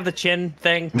 Does she have the chin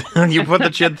thing? You put the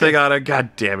chin thing on her.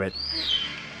 God damn it.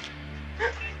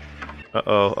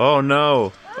 Uh-oh. Oh,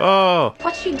 no. Oh.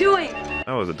 What's she doing? That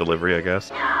was a delivery, I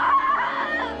guess.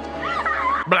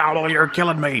 Blah, you're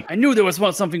killing me. I knew there was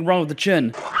something wrong with the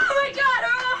chin. Oh my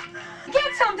god!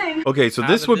 Get something! Okay, so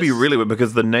this would be really weird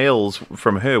because the nails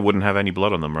from her wouldn't have any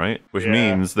blood on them, right? Which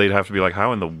means they'd have to be like,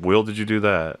 how in the world did you do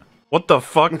that? What the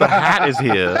fuck? The hat is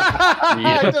here.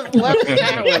 I just left the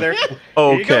hat with her.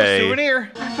 Okay. Here you go,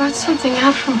 souvenir. I brought something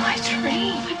out from my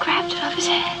dream. I grabbed it off his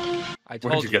head. I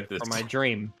told you from my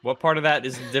dream. What part of that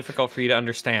is difficult for you to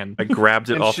understand? I grabbed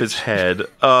it off his head.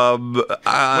 When did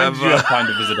you have time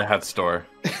to visit a hat store?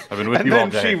 I've been with And you all then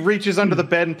day. she reaches under the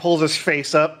bed and pulls his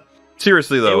face up.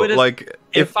 Seriously though, like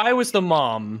if I was the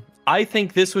mom, I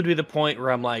think this would be the point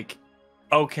where I'm like,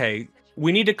 okay,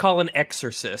 we need to call an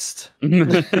exorcist.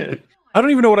 I don't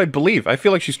even know what I'd believe. I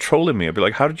feel like she's trolling me. I'd be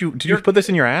like, "How did you put this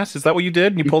in your ass? Is that what you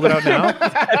did? And you pulled it out now?"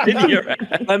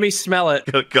 Let me smell it.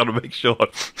 Gotta make sure.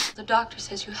 The doctor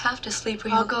says you have to sleep or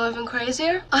I'll go even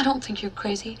crazier. I don't think you're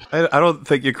crazy. I don't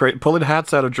think you're crazy. Pulling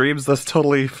hats out of dreams, that's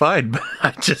totally fine.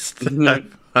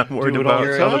 I'm worried about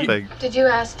other things. Did you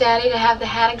ask Daddy to have the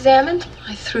hat examined?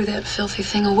 I threw that filthy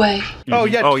thing away. Oh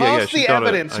yeah, toss she's the got it.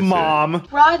 evidence, I see. Mom.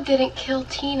 Rod didn't kill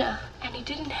Tina, and he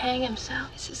didn't hang himself.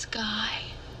 It's this guy.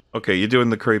 Okay, you're doing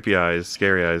the creepy eyes,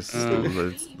 scary eyes.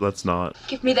 Let's not.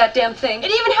 Give me that damn thing. It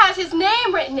even has his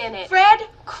name written in it. Fred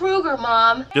Krueger,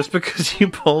 Mom. Just because you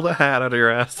pulled a hat out of your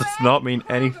ass does not mean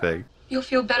anything. You'll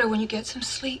feel better when you get some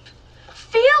sleep.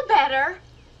 Feel better?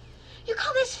 You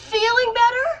call this feeling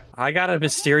better? I got a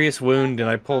mysterious wound and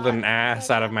I pulled an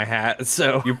ass out of my hat,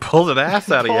 so... You pulled an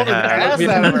ass out of your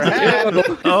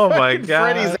hat? Oh my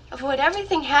god. Avoid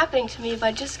everything happening to me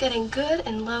by just getting good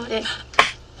and loaded.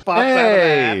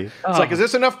 Hey! It's like, is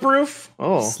this enough proof?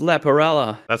 Oh.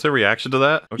 Slaparella. That's a reaction to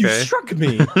that? Okay. You struck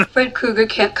me! Fred Krueger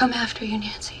can't come after you,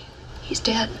 Nancy. He's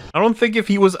dead. I don't think if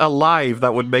he was alive,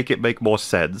 that would make it make more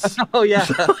sense. Oh, yeah.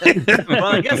 Well,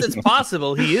 I guess it's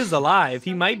possible. He is alive.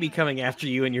 He might be coming after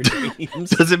you in your dreams.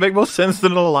 Does it make more sense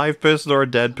than an alive person or a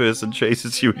dead person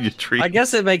chases you in your dreams? I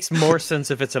guess it makes more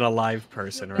sense if it's an alive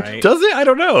person, right? Does it? I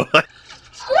don't know.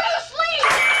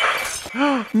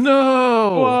 No!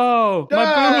 Whoa! My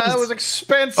that was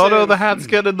expensive. Oh no, the hat's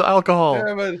getting the alcohol.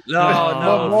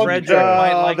 No, Frederick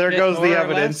might like there it goes the more or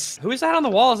evidence. less. Who is that on the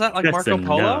wall? Is that like Marco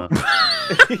Polo?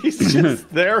 He's just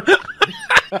there.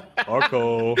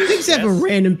 Marco. Things have a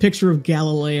random picture of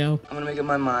Galileo. I'm gonna make up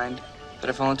my mind that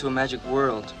I fall into a magic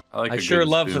world. I sure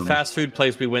love the fast food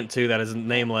place we went to that is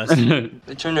nameless.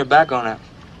 They turn their back on it.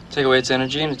 Take away its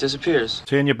energy and it disappears.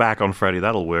 Turn your back on Freddy,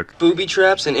 that'll work. Booby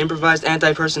traps and improvised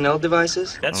anti-personnel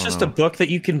devices. That's just a book that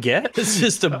you can get. It's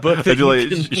just a book that Like,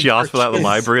 you can she asked for that at the purchase.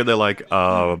 library, and they're like,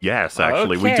 yes,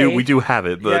 actually, Okay. we do have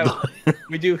it, but Yeah,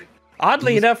 we do.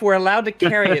 Oddly enough, we're allowed to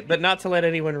carry it, but not to let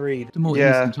anyone read. The more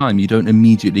innocent time, you don't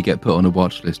immediately get put on a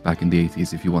watch list back in the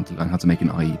 80s if you want to learn how to make an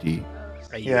IED.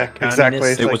 Yeah,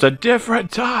 exactly. It was a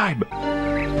different time.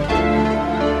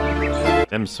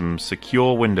 Them some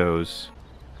secure windows.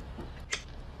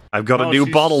 I've got a new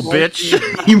bottle, bitch.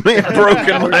 You may have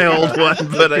broken my old one,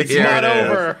 but here it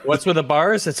is. What's with the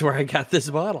bars? That's where I got this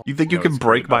bottle. You think you can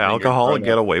break my alcohol and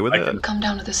get away with it? Come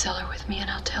down to the cellar with me and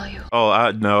I'll tell you.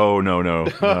 Oh,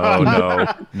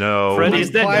 no. Freddy's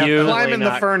dead. Climb in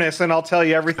the furnace and I'll tell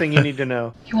you everything you need to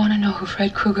know. You want to know who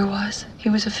Fred Krueger was? He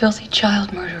was a filthy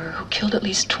child murderer who killed at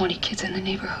least 20 kids in the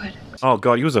neighborhood. Oh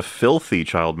god, he was a filthy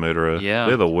child murderer. Yeah.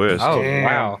 They're the worst. Oh,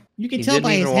 wow. You can He tell didn't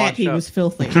by his even hat wash he up. was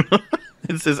filthy.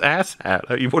 It's his ass hat.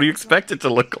 What do you expect it to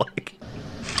look like?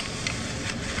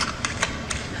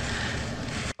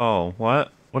 Oh,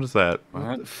 what? What is that?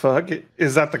 What the fuck?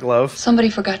 Is that the glove? Somebody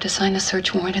forgot to sign the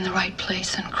search warrant in the right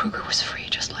place and Krueger was free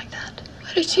just like that.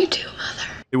 What did you do, Mother?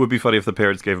 It would be funny if the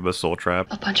parents gave him a saw trap.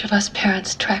 A bunch of us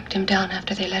parents tracked him down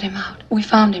after they let him out. We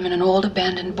found him in an old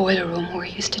abandoned boiler room where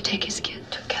he used to take his kid.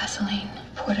 Took gasoline,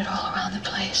 poured it all around the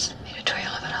place, made a trail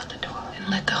of it out the door, and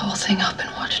lit the whole thing up and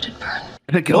watched it burn.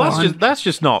 Well, that's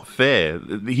just not fair.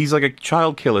 He's like a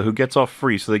child killer who gets off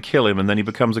free, so they kill him, and then he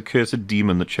becomes a cursed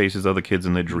demon that chases other kids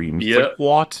in their dreams. It's like,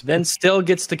 what? Then still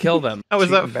gets to kill them. How is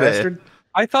that fair?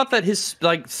 I thought that his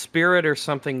spirit or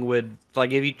something would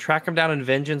if you track him down in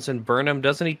vengeance and burn him,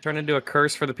 doesn't he turn into a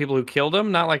curse for the people who killed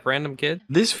him? Not like random kids.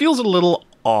 This feels a little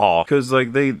off because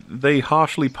they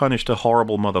harshly punished a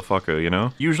horrible motherfucker. You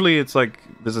know, usually it's like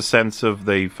there's a sense of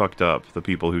they fucked up the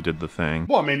people who did the thing.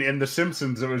 Well, I mean, in The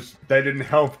Simpsons, it was they didn't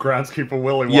help groundskeeper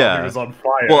Willie while he was on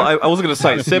fire. Well, I wasn't going to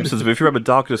cite Simpsons, but if you remember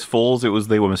Darkness Falls, it was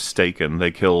they were mistaken.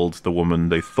 They killed the woman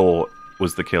they thought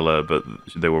was the killer, but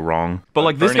they were wrong. But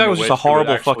like this guy was just a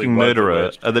horrible fucking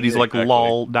murderer, and then he's like,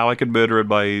 lol, now I can murder in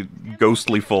my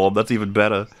ghostly form. That's even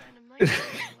better.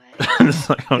 It's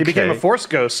like, He became a force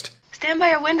ghost. Stand by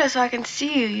your window so I can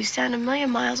see you. You stand a million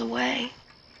miles away.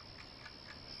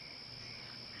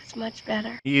 It's much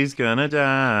better. He's gonna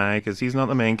die because he's not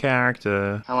the main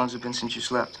character. How long's it been since you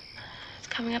slept? It's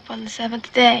coming up on the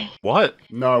 7th day. What?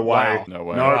 No way. Wow. No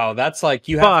way. No. Wow, that's like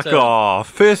you have Fuck to. off.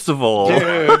 First of all.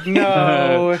 Dude,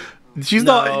 no. She's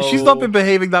not been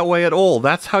behaving that way at all.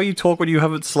 That's how you talk when you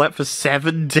haven't slept for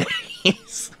 7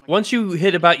 days. Once you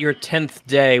hit about your 10th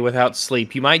day without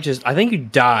sleep, you might just. I think you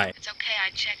die. It's okay, I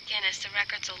checked Guinness. The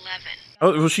record's 11.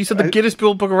 Oh, well, she said the Guinness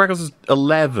Book of Records is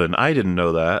 11. I didn't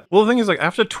know that. Well, the thing is, like,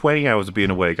 after 20 hours of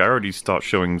being awake, I already start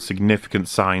showing significant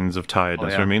signs of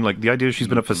tiredness. You know what I mean? Like, the idea she's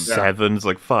been up for 7 is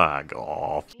like, fuck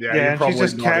off. Yeah, and she's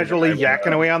just casually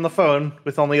yakking away on the phone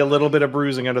with only a little bit of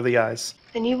bruising under the eyes.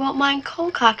 Then you won't mind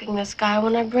cold cocking this guy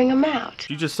when I bring him out.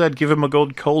 She just said, give him a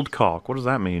gold cold cock. What does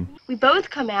that mean? We both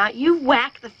come out, you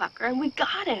whack the fucker, and we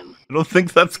got him. I don't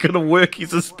think that's gonna work.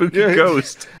 He's a spooky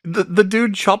ghost. The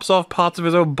dude chops off parts of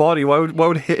his own body. Why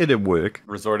would hitting him work?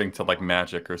 Resorting to like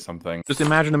magic or something. Just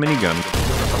imagine a minigun.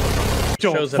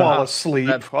 Don't fall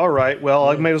asleep. All right, well,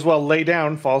 I may as well lay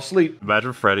down, fall asleep.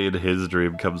 Imagine Freddy in his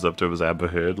dream comes up to him as Amber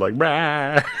Heard, like,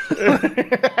 "Rah."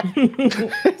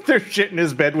 There's shit in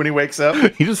his bed when he wakes up.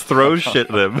 He just throws shit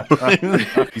at him.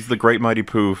 He's the Great Mighty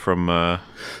Pooh from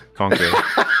Conquer.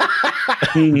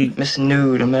 Miss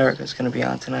Nude America's gonna be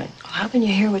on tonight. How can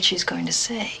you hear what she's going to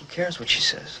say? Who cares what she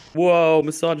says? Whoa,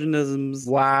 misogynisms.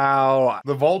 Wow.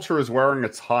 The vulture is wearing a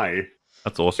tie.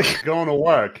 That's awesome. He's going to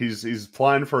work. He's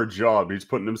applying for a job. He's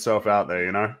putting himself out there,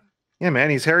 you know? Yeah,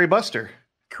 man, he's Harry Buster.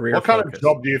 What kind of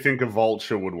job do you think a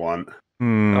vulture would want? Oh,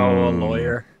 a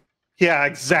lawyer. Yeah,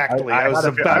 exactly. I was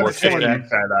about to say that.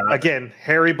 that. Again,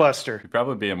 Harry Buster. He'd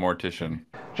probably be a mortician.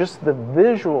 Just the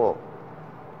visual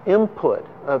input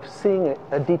of seeing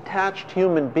a detached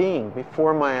human being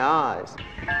before my eyes.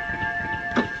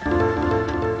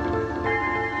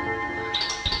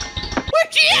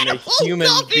 And a human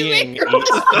being eats food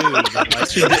while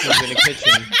she was in the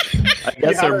kitchen.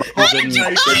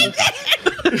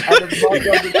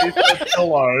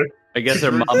 I guess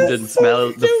her mom didn't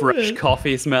smell the fresh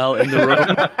coffee smell in the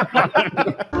room.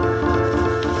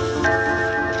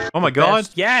 Oh my god.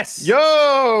 Yes.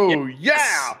 Yo,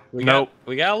 yeah. We got a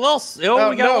little. Oh,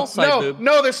 we got a little side boob.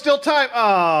 No, there's still time.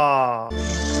 Ah.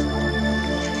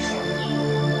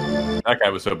 That guy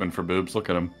was hoping for boobs. Look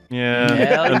at him.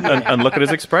 Yeah. And look at his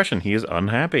expression. He is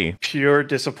unhappy. Pure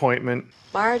disappointment.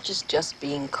 Marge is just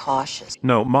being cautious.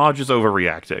 No, Marge is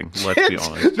overreacting. Let's be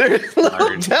honest. There's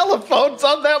little telephones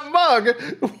on that mug.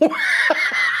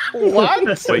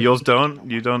 What? Wait, yours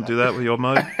don't? You don't do that with your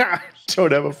mug?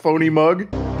 Don't have a phony mug.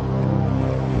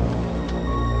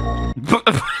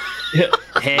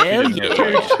 Hell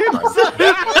yeah.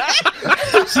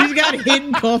 She's got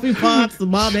hidden coffee pots. The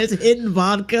mom has hidden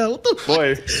vodka. What the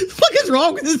fuck is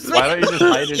wrong with this? Why don't you just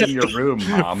hide it in your room,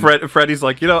 Mom? Freddy's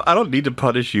like, I don't need to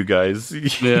punish you guys.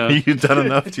 Yeah. You've done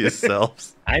enough to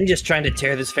yourselves. I'm just trying to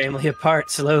tear this family apart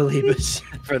slowly, but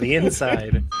for the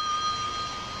inside. Is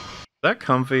that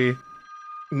comfy?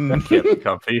 That can't be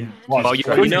comfy. Well, you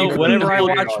know, whenever I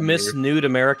watch Miss Nude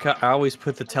America, I always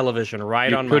put the television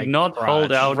right on my could not crotch.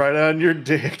 hold out. Right on your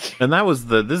dick. And that was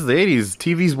this is the 80s.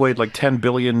 TVs weighed like 10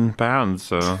 billion pounds,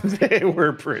 so. They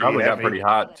were pretty Probably got heavy. pretty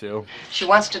hot, too. She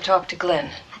wants to talk to Glenn.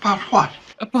 About what?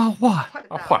 About what?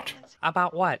 What?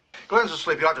 About what? Glenn's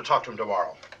asleep. You ought to talk to him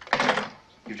tomorrow.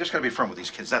 You've just got to be firm with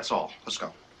these kids, that's all. Let's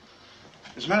go.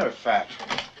 As a matter of fact...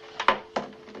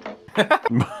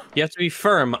 You have to be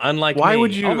firm, unlike Why me.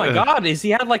 would you- Oh my God! He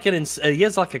had like he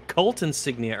has like a cult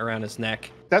insignia around his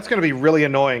neck. That's going to be really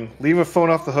annoying. Leave a phone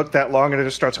off the hook that long and it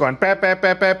just starts going bap, bap,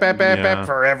 bap, bap, bap, bap, Yeah. bap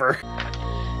forever.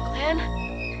 Glenn?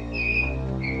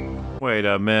 Wait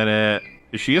a minute.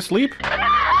 Is she asleep?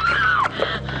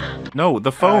 No,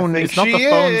 the phone. think It's not the she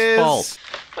phone's is. fault.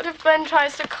 What if Glenn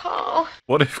tries to call?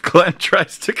 What if Glenn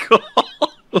tries to call?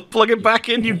 Plug it back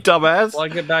in, you dumbass.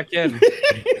 Plug it back in.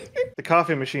 The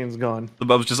coffee machine's gone. The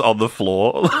mum's just on the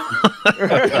floor.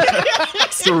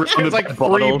 There's like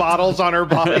 3 bottles on her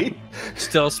body.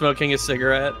 Still smoking a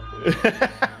cigarette.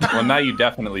 Well, now you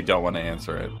definitely don't want to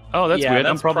answer it. Oh, that's Yeah, weird.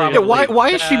 that's I'm probably. Yeah, why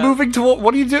is she moving to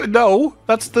what are you doing? No,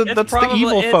 that's the probably-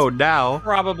 evil it's phone now.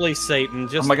 Probably Satan.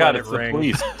 Just Oh my God, let it's it the ring.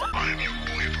 police.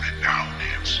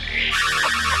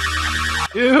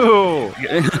 Ew. Oh.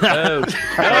 Yay.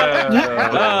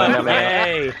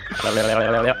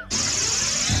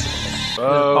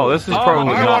 Oh, this is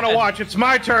probably I not. want to watch. It's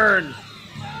my turn.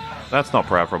 That's not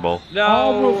preferable.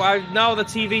 No, no, the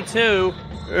TV too.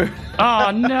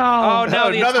 Oh no! Oh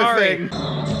no, the Another Atari. thing.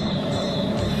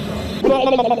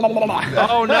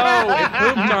 Oh no, it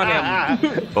pooped on him.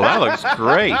 Well, that looks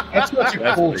great. That's such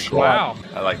a cool shot. Wow.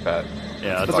 I like that.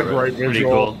 Yeah, That's a great pretty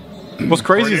visual. cool. What's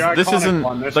crazy is Pretty this iconic isn't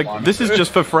one, this like one. this is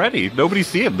just for Freddy. Nobody's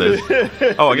seeing this.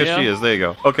 Oh, I guess she is. There you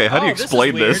go. Okay, how do you Oh, this is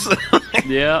explain this?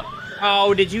 Yeah.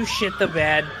 Oh, did you shit the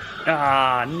bed?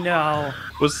 Ah, no.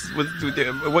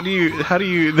 What do you? How do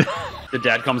you? The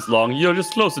dad comes along.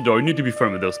 Just close the door. You need to be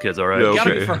firm with those kids, all right? Yeah, gotta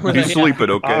be okay. firm with He's it, sleeping.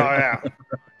 Okay. Oh yeah.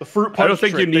 The fruit punch I don't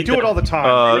think trick. you They need do it that. all the time.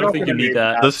 I You're don't not think you gonna need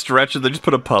that. The stretcher, they just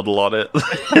put a puddle on it.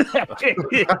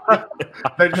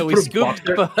 They just We put a scooped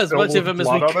bucket up as much filled of him with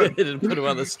as we blood on it. could and put him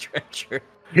on the stretcher.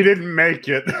 He didn't make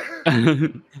it.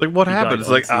 Like what He happened? died It's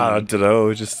like on I scene. don't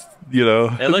know. Just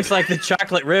It looks like the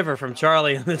Chocolate River from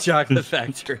Charlie and the Chocolate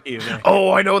Factory. You know?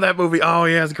 Oh, I know that movie. Oh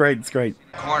yeah, it's great. It's great.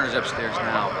 Coroner's upstairs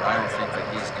now, but I don't think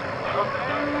that he's gonna.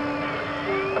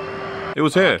 It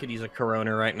was her. I could use a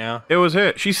Corona right now. It was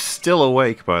her. She's still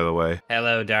awake, by the way.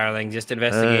 Hello, darling. Just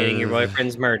investigating your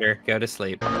boyfriend's murder. Go to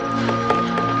sleep.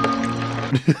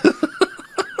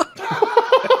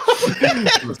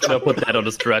 Let's go put that on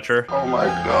a stretcher. Oh my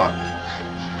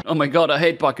god. Oh my god, I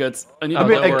hate buckets. I need I to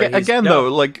mean, know where he's- again, No.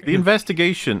 though, like the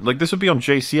investigation, like this would be on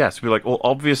JCS. It'd be like, well,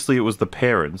 obviously it was the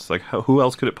parents. Like, who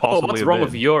else could it Oh, possibly what's have wrong been?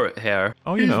 with your hair?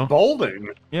 Oh, you He's know. balding.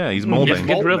 Yeah, he's You molding. have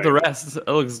to get rid of the rest. It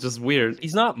looks just weird.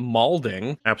 He's not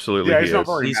malding. Absolutely, Yeah, he he's not is.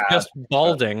 very He's mad. just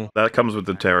balding. That comes with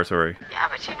the territory. Yeah,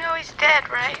 but you know he's dead,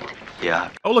 right?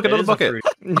 Yeah. Oh, look, It another is a bucket.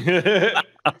 fruit.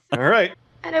 All right.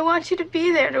 And I want you to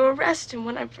be there to arrest him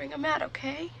when I bring him out,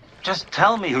 okay? Just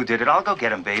tell me who did it. I'll go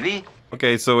get him, baby.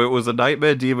 Okay, so it was a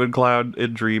nightmare demon clown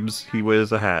in dreams. He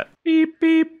wears a hat. Beep,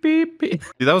 beep, beep, beep.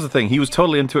 See, that was the thing. He was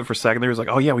totally into it for a second. There, he was like,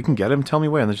 "Oh yeah, we can get him. Tell me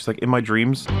where." And then she's like, "In my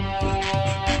dreams."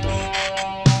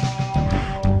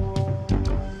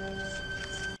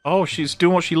 Oh, she's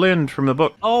doing what she learned from the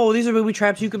book, Oh, these are booby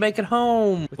traps you can make at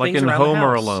home. with like things in around the Home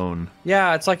or house. Alone.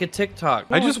 Yeah, it's like a TikTok.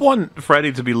 I just want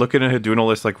Freddy to be looking at her doing all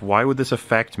this. Like, why would this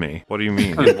affect me? What do you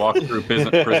mean? Walk through prison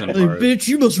Like, bars. bitch,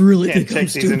 you must really Can't think I'm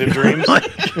take these into stupid. dreams.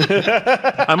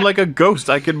 I'm like a ghost.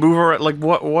 I can move around. Like,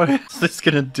 what is this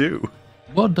gonna do?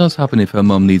 What does happen if her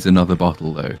mum needs another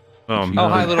bottle, though? Oh, She Oh,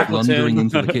 hi, goes little blundering platoon.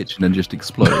 into the kitchen and just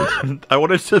explodes. I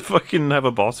wanted to fucking have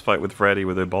a boss fight with Freddy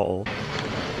with a bottle.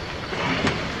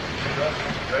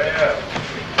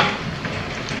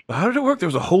 How did it work? There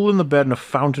was a hole in the bed and a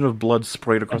fountain of blood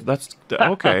sprayed across. That's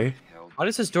okay. Why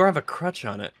does this door have a crutch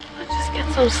on it? Just get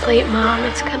some sleep, Mom.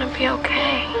 It's gonna be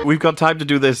okay. We've got time to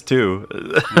do this too.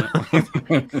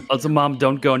 Also, Mom,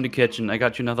 don't go in the kitchen. I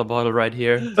got you another bottle right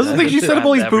here. That's the thing. She set up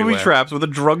all these booby Everywhere. traps with a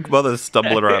drunk mother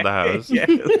stumbling around the house. Yeah.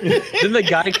 Then the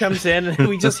guy comes in and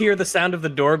we just hear the sound of the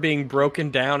door being broken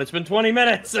down. It's been 20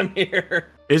 minutes. I'm here.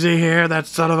 Is he here? That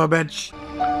son of a bitch.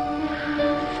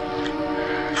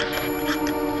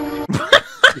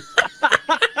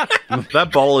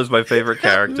 That ball is my favorite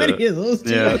character. Many of those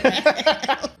too.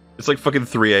 Yeah. It's like fucking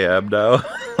 3 a.m. now.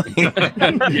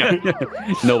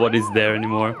 Nobody's there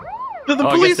anymore. The Oh, I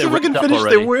guess police they have fucking wrapped up finished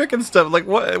already. their work and stuff. Like,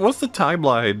 what's the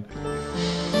timeline?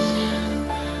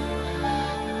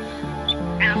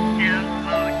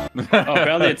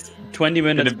 Apparently, it's 20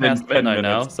 minutes Could've been past 10 midnight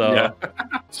now. minutes, So yeah.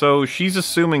 So she's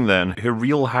assuming then her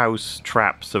real house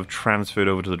traps have transferred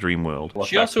over to the dream world.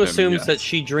 She also assumes that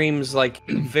she dreams like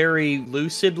very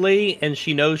lucidly and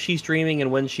she knows she's dreaming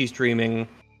and when she's dreaming,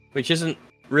 which isn't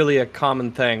really a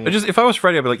common thing. If I was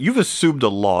Freddy, I'd be like, you've assumed a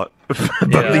lot about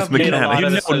Yeah, these I've made a lot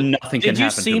mechanics. of it. nothing can Did you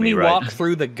happen see to me me, right? walk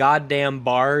through the goddamn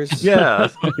bars? Yeah.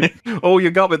 Oh, you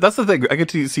got me. That's the thing. I get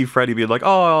to see Freddy being like,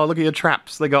 oh, look at your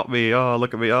traps. They got me. Oh,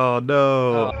 look at me. Oh,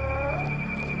 no.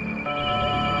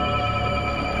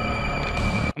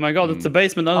 Oh my god, it's the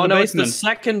basement under Oh the no, it's basement. the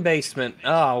second basement.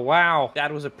 Oh wow,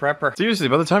 Dad was a prepper. Seriously,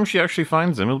 by the time she actually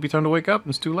finds him, it'll be time to wake up and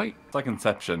it's too late. It's like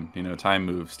Inception. Time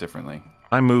moves differently.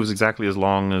 Time moves exactly as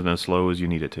long and as slow as you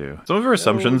need it to. Some of her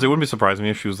assumptions, it wouldn't be surprising me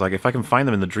if she was like, if I can find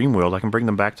them in the dream world, I can bring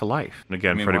them back to life. And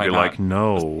again, I mean, Freddy would be why like,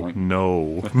 no,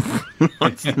 no.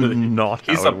 That's not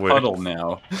He's how a it works. puddle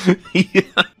now.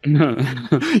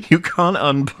 You can't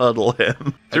unpuddle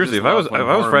him. Seriously, if I was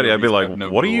Freddy, I'd be like, have no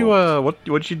what are you rules.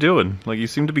 what you doing? Like, you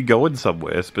seem to be going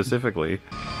somewhere specifically.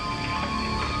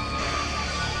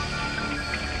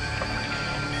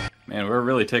 Man, we're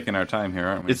really taking our time here,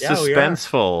 aren't we? It's Yeah, we are.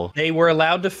 suspenseful. They were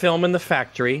allowed to film in the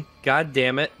factory. God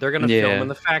damn it, they're gonna Yeah. film in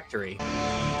the factory.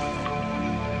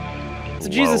 It's a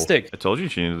Jesus Whoa. stick. I told you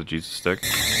she needed the Jesus stick.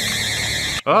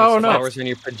 Oh There's no! flowers in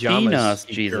your pajamas. Tina's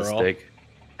you Jesus girl. stick.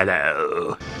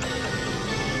 Hello.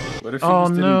 What if she Oh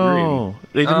just didn't no!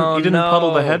 They didn't. Oh, he didn't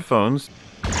puddle the no. headphones.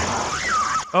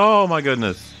 Oh my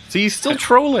goodness! See, he's still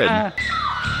trolling.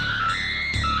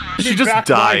 She just Back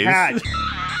my dies. hat.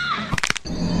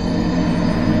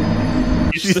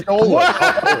 She- Stole it.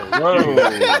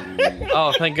 Whoa.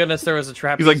 Oh, thank goodness there was a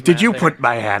trap. He's like, "Did you put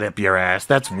my hat up your ass?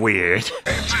 That's weird."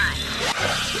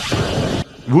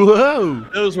 Whoa!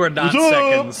 Those were not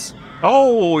seconds.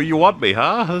 Oh, you want me,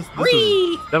 huh? This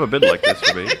has never been like this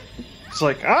for me. It's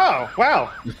like, oh,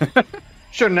 wow.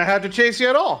 Shouldn't have had to chase you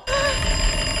at all.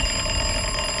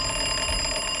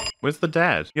 Where's the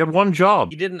dad? He had one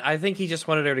job. He didn't. I think he just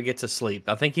wanted her to get to sleep.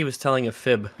 I think he was telling a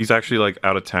fib. He's actually like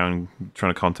out of town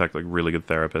trying to contact like really good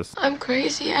therapists. I'm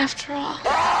crazy after all.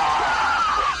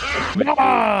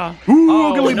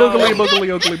 Oogly boogly boogly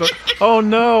oogly boogly. Oh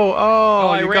no!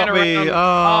 Oh, you got me!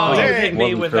 Oh, you hit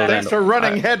me with that. Thanks for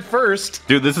running head first.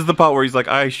 Dude, this is the part where he's like,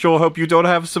 I sure hope you don't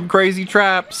have some crazy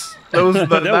traps. Those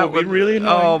that would be really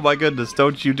annoying. Oh my goodness,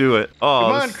 don't you do it. Oh,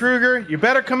 Come on, Kruger. You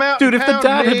better come out. Dude, and if the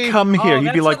dad pound me. had come here,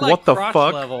 he'd be like, what the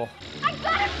fuck? Level.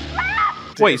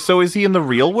 Wait, so is he in the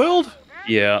real world?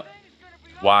 Yeah.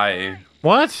 Why?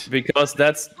 What? Because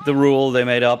that's the rule they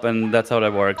made up, and that's how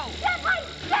that works.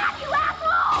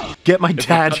 Get my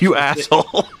dad, you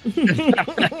asshole.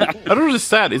 I don't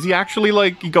understand. Is he actually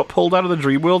like, he got pulled out of the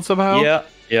dream world somehow?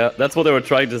 Yeah, that's what they were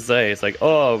trying to say. It's like,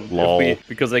 oh, Lol.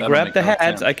 because they grabbed the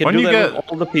hat, I can do that with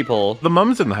all the people. The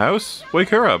mum's in the house. Wake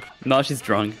her up. No, she's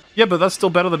drunk. Yeah, but that's still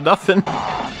better than nothing.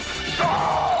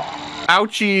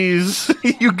 Ouchies!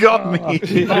 You got me.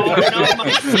 Oh no,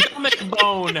 my stomach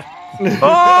bone.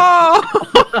 Oh!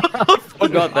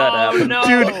 Forgot that happened. No.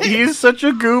 Dude, he's such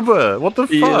a goober. What the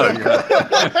fuck?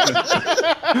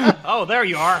 Oh, there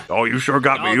you are. Oh, you sure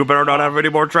got me. You better not have any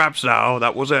more traps now.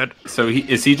 That was it. So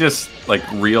is he just like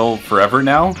real forever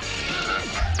now?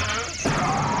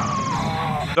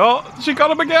 Oh, she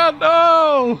got him again.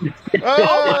 No!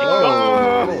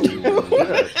 Oh.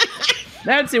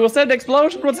 Nancy, was that an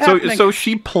explosion? What's happening? So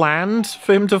she planned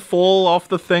for him to fall off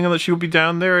the thing and that she would be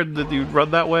down there and that you'd run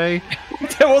that way?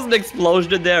 There was an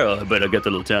explosion in there. Oh, I better get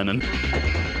the lieutenant.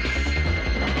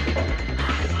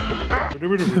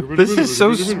 This is so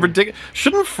ridiculous.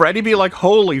 Shouldn't Freddy be like,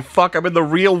 holy fuck, I'm in the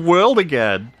real world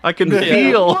again. I can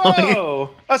feel.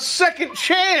 Whoa! A second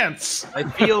chance! I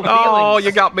feel feelings. Oh,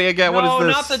 you got me again. What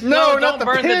is this? Not the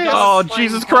burn pig. Oh,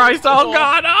 Jesus Christ. Oh,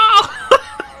 God. Oh!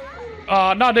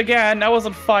 Oh, not again. I was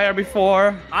on fire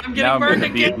before. I'm getting burned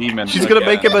again. Demon She's gonna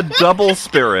make him a double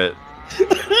spirit.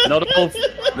 No,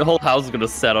 the whole house is gonna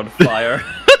set on fire.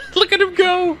 Look at him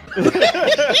go.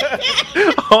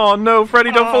 Oh, no,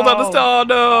 Freddy, don't fall down the stairs. Oh,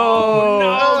 no.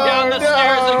 Down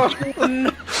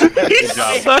the stairs. He's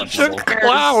such a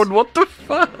clown. What the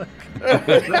fuck?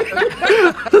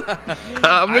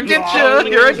 I'm gonna get you.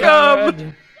 Here I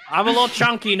come. I'm a little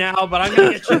chunky now, but I'm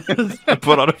gonna get you. I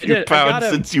put on a few pounds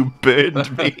since you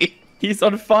burned me. He's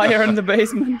on fire in the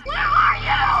basement. Where are you?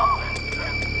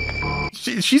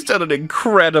 She's done an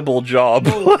incredible job.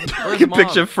 I can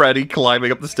picture Freddy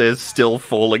climbing up the stairs, still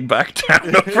falling back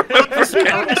down over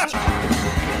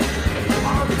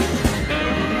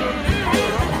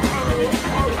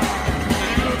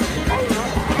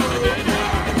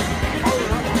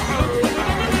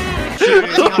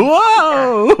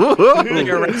Whoa! They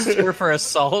arrest her for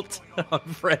assault on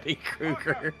Freddy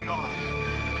Krueger.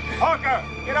 Parker,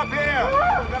 get up here!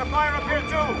 We got a fire up here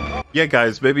too! Yeah,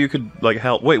 guys, maybe you could like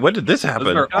help. Wait, when did this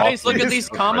happen? Guys, look at these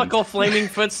comical flaming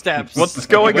footsteps. What's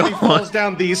going When he on? falls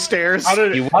down these stairs. How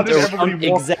did everybody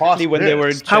walk exactly when they were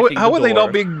How checking are the they door.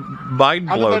 not being mind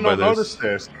How did blown they by not this?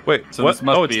 notice this? Wait, So what? this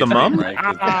must Oh, it's be the a mum? thing, right?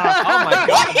 Oh my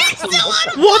god.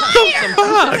 What the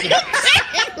fuck?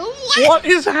 What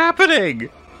is happening?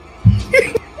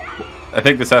 I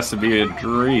think this has to be a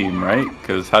dream, right?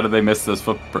 Because how did they miss those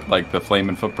footprint, like the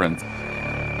flaming footprints?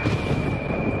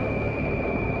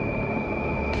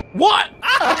 What?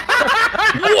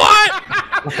 What?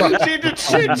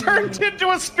 She turned into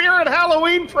a spirit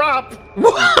Halloween prop.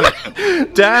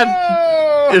 Dad,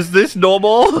 No! is this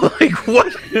normal? Like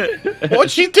what? What?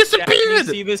 She You disappeared.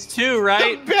 see this too,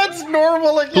 right? The bed's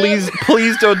normal again.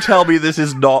 Please don't tell me this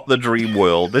is not the dream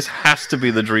world. This has to be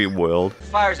the dream world.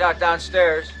 Fire's out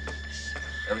downstairs.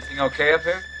 Everything okay up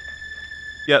here?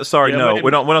 Yeah, sorry, Yeah, no, but-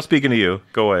 we're not speaking to you.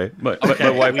 Go away. My Okay,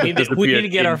 wife we need to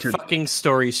get our disappeared fucking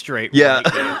story straight. Yeah,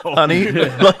 right now. honey,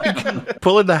 like,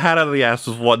 pulling the hat out of the ass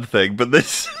was one thing, but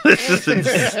this is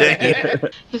insane.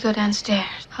 You go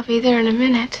downstairs. I'll be there in a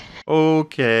minute.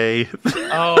 Okay.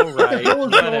 Oh, right.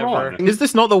 Whatever. Is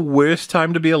this not the worst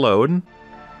time to be alone?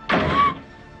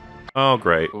 Oh,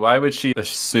 great. Why would she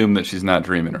assume that she's not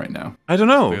dreaming right now? I don't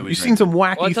know. Clearly You've seen some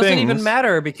wacky Well, it doesn't things. even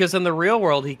matter because in the real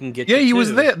world he can get Yeah, you he was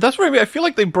too. there. That's what I mean. I feel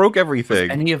like they broke everything.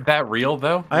 Any of that real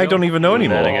though? I don't even know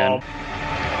anymore. again.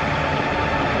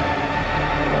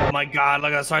 Oh my god,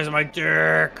 look at the size of my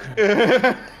dick.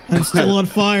 I'm still on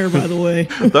fire, by the way.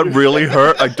 That really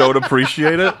hurt. I don't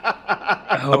appreciate it.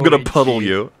 I'm gonna puddle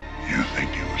you. You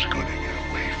think you was gonna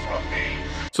get away from me?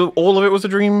 So all of it was a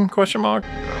dream? Question mark. You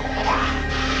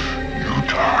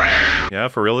tried. Yeah,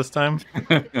 for real this time?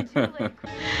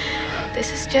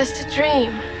 This is just a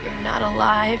dream. You're not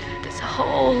alive. This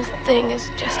whole thing is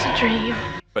just a dream.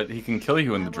 But he can kill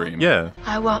you in the dream. Yeah.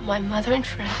 I want my mother and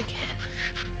Fred again.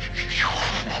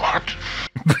 What?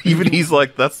 Even he's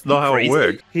like, that's not how it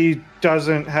works. He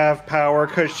doesn't have power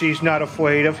because she's not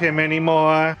afraid of him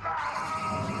anymore.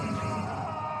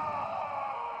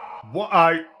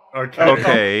 What?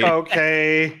 Okay.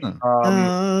 Okay.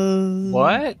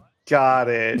 What? Got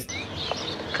it.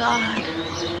 God.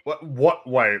 What?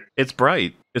 Wait. It's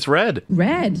bright. It's red.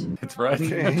 Red. It's red.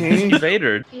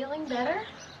 Vader. Feeling better?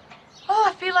 Oh,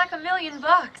 I feel like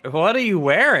 $1,000,000. What are you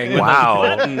wearing? Wow.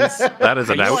 Buttons? That is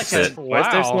an Are you like outfit. Why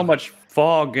is there so much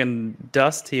fog and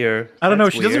dust here? I don't know.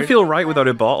 That's She doesn't weird. feel right without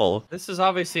a bottle. This is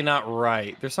obviously not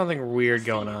right. There's something weird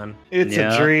going on. It's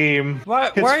a dream. Why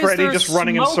It's is Freddy there just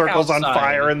running in smoke circles on outside?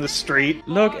 fire in the street.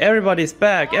 Look, everybody's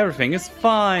back. Everything is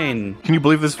fine. Can you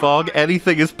believe this fog?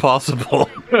 Anything is possible.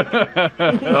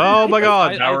 Oh my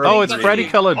god. Oh, it's Freddy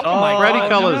colored. Oh my Freddy God,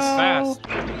 colors. that was fast.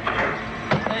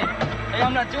 Hey,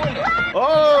 I'm not doing this.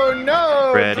 Oh no!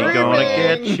 Freddy gonna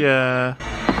get ya.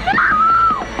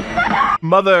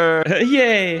 Mother.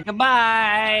 Yay.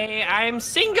 Goodbye. I'm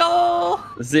single.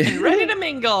 And ready to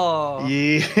mingle.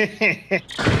 Yeah.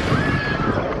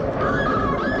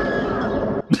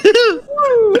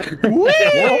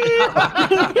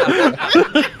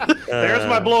 There's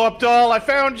my blow up doll. I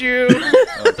found you.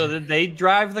 So did they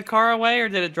drive the car away, or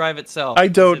did it drive itself? I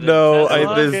don't know.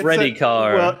 Tesla? Freddy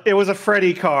car. Well, it was a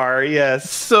Freddy car. Yes.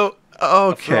 So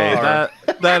okay,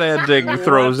 that ending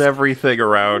throws everything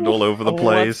around all over the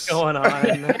place. What's going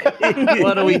on?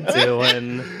 What are we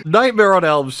doing? Nightmare on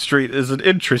Elm Street is an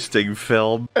interesting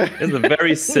film. It's a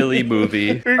very silly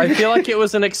movie. I feel like it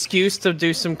was an excuse to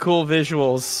do some cool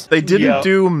visuals. They didn't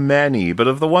do many, but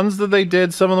of the ones that they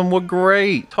did, some of them were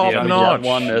great, top notch. That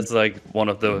one is like one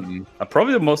of the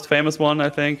probably the most famous one. I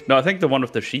think. No, I think the one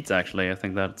with the sheets. Actually, I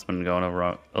think that's been going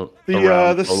around a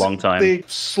long time. They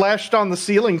slashed on the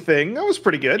ceiling thing. That was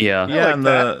pretty good. Yeah. Yeah, like and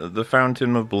that. the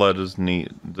fountain of blood is neat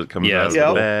that comes out of Yeah.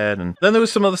 the bed, and then there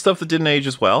was some other stuff that didn't age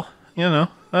as well. You know,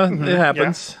 it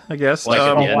happens, I guess. Like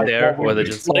at the end there, where they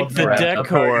just Like the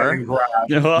decor.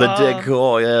 the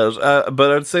decor, yes.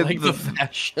 But I'd say Like the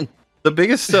fashion. the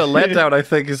biggest letdown, I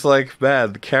think, is like,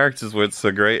 man, the characters weren't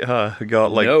so great, huh? We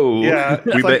got like, Yeah,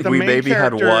 it's like the we main maybe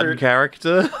had one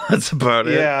character. That's about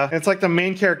it. Yeah, it's like the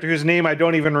main character whose name I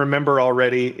don't even remember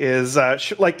already is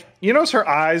like, you notice her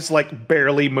eyes like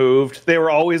barely moved. They were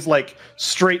always like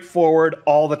straightforward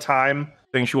all the time.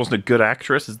 Saying she wasn't a good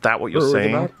actress? Is that what you're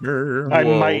saying?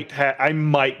 I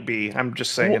might be. I'm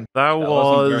just saying. That was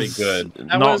wasn't very good.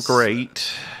 Not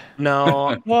great.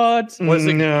 No. What? Was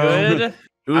it good?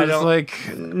 It was like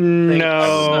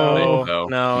no,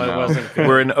 it wasn't good.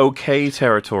 we're in okay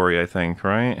territory, I think,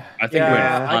 right? I think we're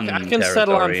in fun I can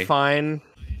settle on territory. fine.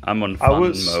 I'm on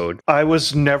fun mode. I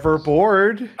was never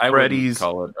bored. I Freddy's-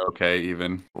 wouldn't call it okay,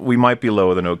 even. We might be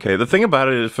lower than okay. The thing about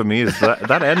it is, for me, is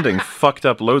that ending fucked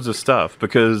up loads of stuff,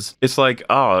 because it's like,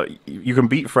 you can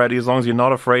beat Freddy as long as you're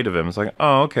not afraid of him. It's like,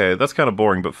 oh, okay, that's kind of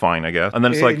boring, but fine, I guess. And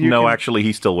then it's like, And you no, can- actually,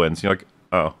 he still wins. You're like,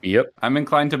 oh. Yep. I'm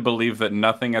inclined to believe that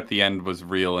nothing at the end was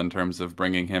real in terms of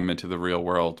bringing him into the real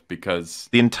world, because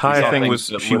The entire saw thing things was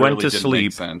that she went literally to didn't sleep,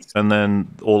 make sense. and then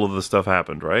all of the stuff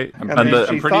happened, right? And then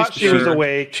she thought she was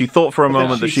awake. She thought for a but then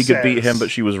moment that she could beat says- him,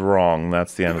 but she was wrong.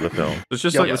 That's the end of the film. It's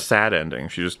just Yeah. like the sad ending.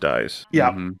 She just dies.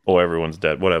 Yeah. Or everyone's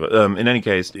dead. Whatever. In any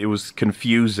case, it was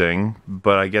confusing,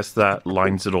 but I guess that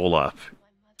lines it all up,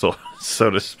 so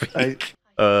to speak.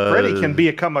 Freddy can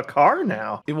become a car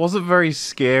now. It wasn't very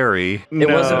scary. It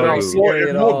wasn't very scary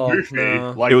at all. Goofy.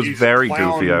 No. Like, It was he's very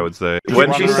clown. goofy, I would say. He's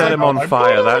When she running set him around on like,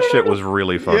 fire, that shit was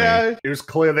really funny. Yeah, it was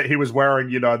clear that he was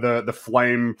wearing, the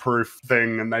flame-proof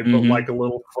thing, and they put like a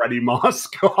little Freddy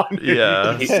mask on. him.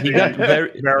 Yeah. He got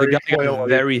very the guy got clearly.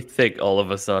 very thick all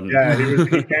of a sudden. Yeah, he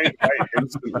gained weight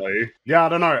instantly. Yeah, I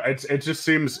don't know. It just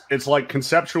seems it's like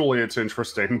conceptually it's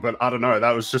interesting, but I don't know.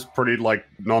 That was just pretty like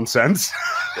nonsense.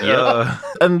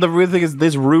 And the real thing is,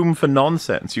 there's room for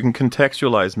nonsense. You can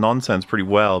contextualize nonsense pretty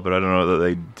well, but I don't know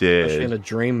that they Especially in did. a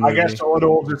dream I movie. guess it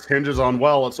all just hinges on,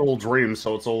 well, it's all dreams,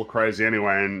 so it's all crazy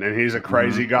anyway, and he's a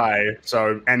crazy guy,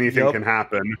 so anything Yep. can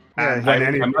happen. Yeah, And when I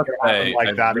anything must can happen say, like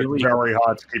I that, really- it's very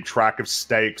hard to keep track of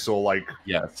stakes or like,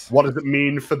 Yes. what does it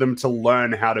mean for them to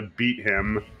learn how to beat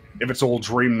him if it's all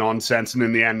dream nonsense and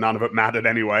in the end none of it mattered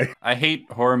anyway. I hate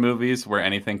horror movies where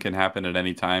anything can happen at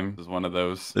any time. This is one of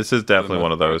those. This is definitely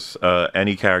one of those.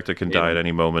 Any character can die at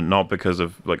any moment, not because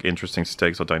of like interesting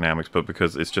stakes or dynamics, but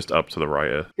because it's just up to the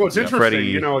writer. Well, it's interesting,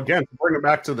 you know, again, to bring it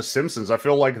back to The Simpsons, I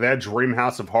feel like their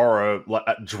Treehouse of Horror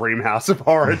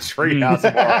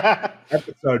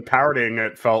episode parodying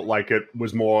it felt like it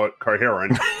was more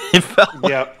coherent. It felt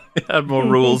like it had more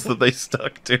rules that they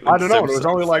stuck to. I don't know, it was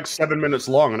only like 7 minutes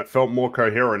long and it felt more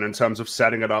coherent in terms of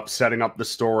setting it up, setting up the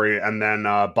story, and then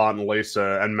Bart and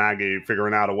Lisa and Maggie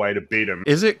figuring out a way to beat him.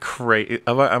 Is it crazy?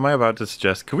 Am I about to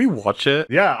suggest, can we watch it?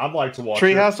 Yeah, I'd like to watch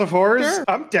Treehouse of Horrors? Sure.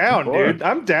 I'm down, dude.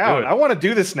 I'm down. I want to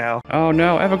do this now. Oh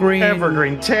no,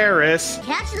 Evergreen Terrace.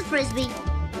 Catch the frisbee.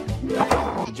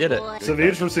 You did it. So the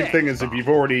interesting thing is, if you've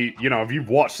already, you know, if you've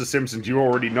watched The Simpsons, you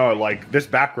already know, like, this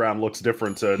background looks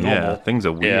different to normal. Yeah, things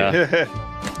are weird.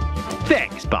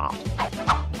 Thanks, Bob.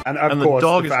 And of And course, the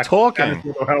dog the is fact talking. that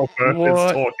Little Helper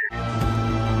is talking.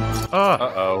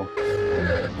 Uh-oh.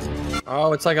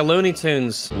 Oh, it's like a Looney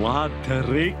Tunes. Glad to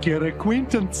rake your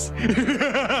acquaintance.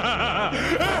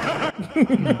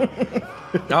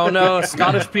 Oh no,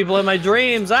 Scottish people in my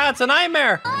dreams. Ah, it's a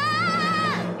nightmare.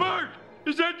 Bart,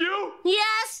 is that you?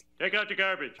 Yes. Take out the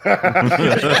garbage.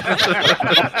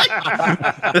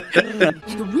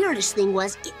 The weirdest thing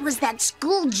was, it was that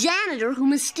school janitor who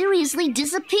mysteriously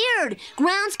disappeared.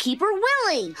 Groundskeeper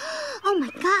Willie. Oh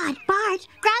my God, Bart.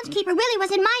 Groundskeeper Willie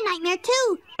was in my nightmare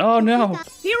too. Oh no.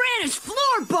 He ran his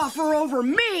floor buffer over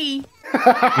me.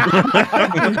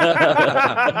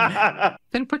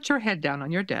 Then put your head down on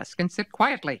your desk and sit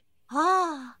quietly.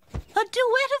 Ah, a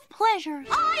duet of pleasure.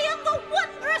 I am the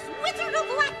wondrous wizard of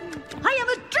Latin. I am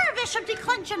a dervish of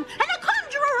declension and a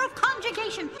conjurer of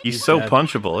conjugation. He's so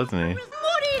punchable, isn't he?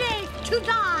 Morire, to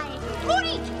die.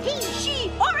 Morit, he,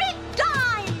 she, or it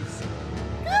dies.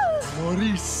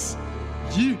 Maurice,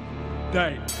 you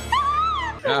die.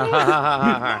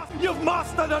 You've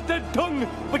mastered a dead tongue,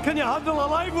 but can you handle a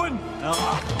live one?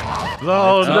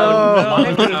 Oh no!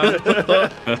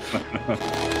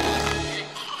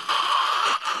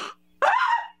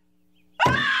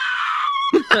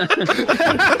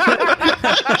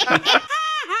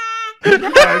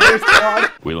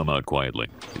 Wheel him out quietly.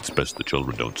 It's best the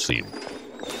children don't see him.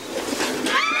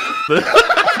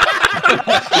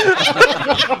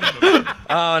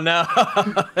 Oh no.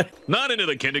 Not into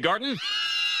the kindergarten.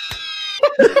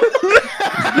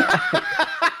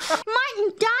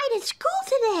 Martin died at school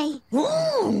today.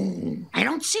 Ooh, I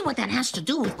don't see what that has to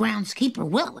do with Groundskeeper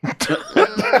Will.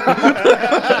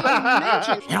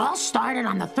 It all started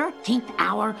on the 13th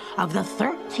hour of the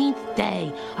 13th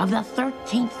day of the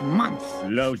 13th month.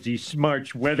 Lousy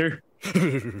smarch weather.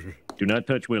 Do not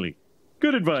touch Willie.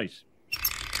 Good advice.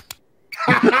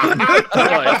 He's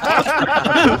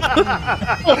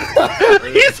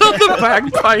on the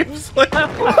bagpipes.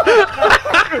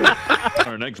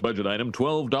 Our next budget item,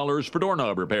 $12 for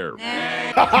doorknob repair.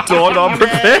 Doorknob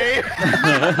repair?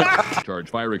 Charge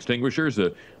fire extinguishers.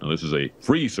 Now this is a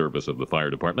free service of the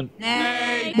fire department.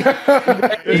 Nay.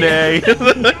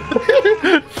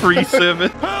 Free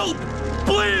service. Help!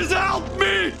 Please help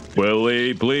me!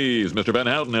 Willie, please. Mr. Van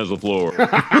Houten has the floor.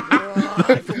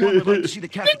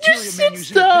 He just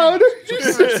sits down. He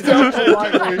sits down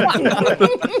politely.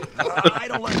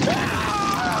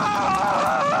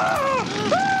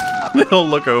 They all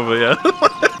look over, yeah.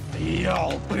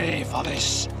 You'll pay for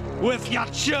this with your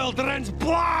children's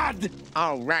blood!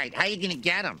 All right, how you gonna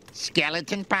get him?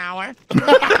 Skeleton power? In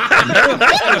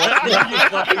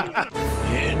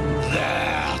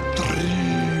their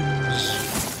dreams.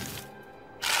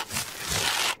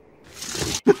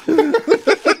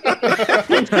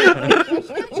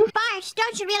 Bart,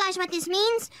 don't you realize what this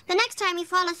means? The next time you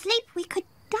fall asleep, we could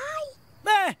die.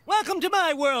 Welcome to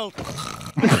my world.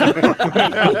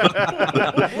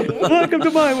 Welcome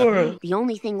to my world. The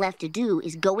only thing left to do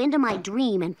is go into my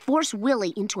dream and force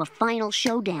Willie into a final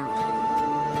showdown.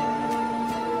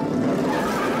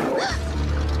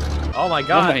 Oh my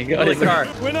God. Willie's car.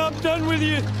 When I'm done with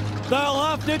you, they'll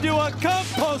have to do a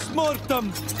compost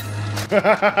mortem.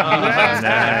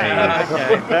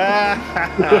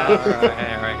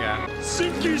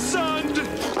 Sinky sand.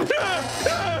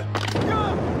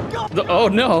 Oh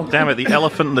no! Damn it! The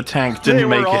elephant in the tank didn't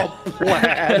make it.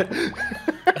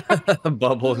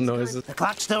 Bubble noises. The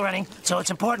clock's still running, so it's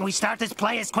important we start this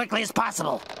play as quickly as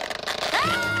possible.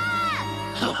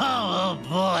 Oh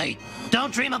boy.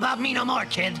 Don't dream about me no more,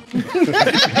 kid.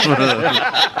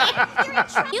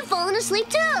 You've fallen asleep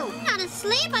too. Not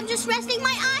asleep, I'm just resting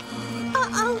my eye.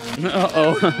 Uh-oh.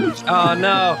 Uh-oh. Oh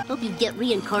no. Hope you get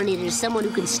reincarnated as someone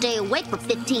who can stay awake for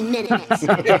 15 minutes.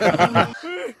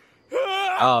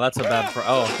 Oh, that's a bad.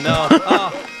 Oh no!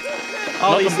 Oh,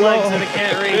 all these legs and I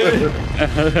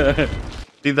can't read.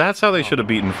 See, that's how they should have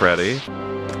beaten Freddy.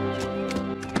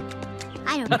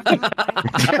 I don't know.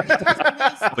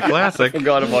 The classic. I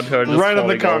forgot about her just Right on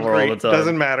the falling over all concrete. time.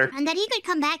 Doesn't matter. And that he could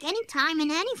come back anytime in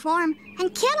any form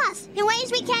and kill us in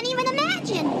ways we can't even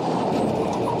imagine.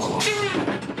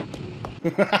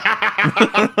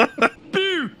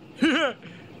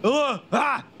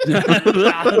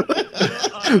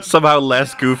 Somehow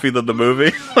less goofy than the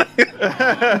movie.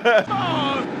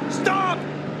 Oh, stop!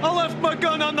 I left my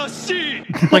gun on the seat.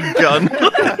 My gun.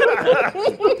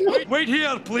 Wait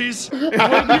here, please. Wait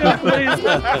here, please.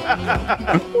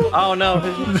 Oh no!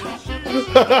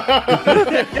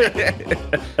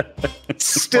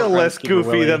 Still less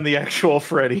goofy than the actual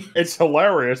Freddy. It's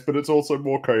hilarious, but it's also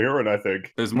more coherent, I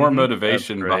think. There's more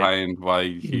motivation behind why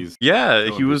he's. Yeah,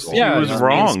 he was being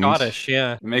wrong. Scottish,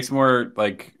 yeah. It makes more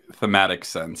like thematic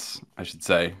sense, I should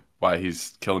say, why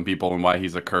he's killing people and why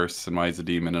he's a curse and why he's a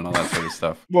demon and all that sort of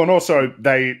stuff. Well, and also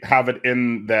they have it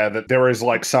in there that there is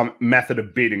like some method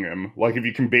of beating him. Like if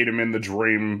you can beat him in the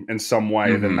dream in some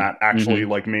way, then that actually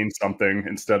like means something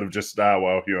instead of just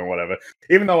well, you know, whatever.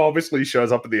 Even though obviously he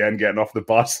shows up at the end getting off the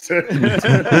bus.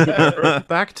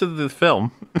 Back to the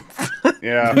film.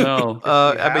 Yeah. No.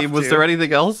 I mean, was there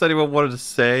anything else anyone wanted to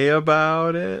say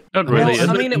about it? Not really.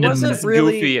 Well, I mean, it wasn't as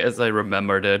really goofy as I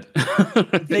remembered it.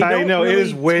 I know, it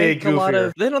is way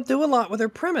goofier. They don't do a lot with their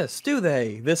premise, do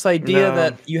they? This idea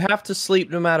that you have to sleep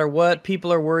no matter what.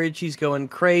 People are worried she's going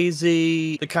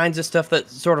crazy. The kinds of stuff that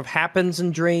sort of happens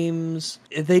in dreams.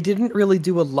 They didn't really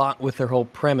do a lot with their whole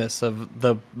premise of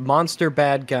the monster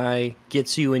bad guy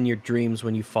gets you in your dreams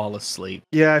when you fall asleep.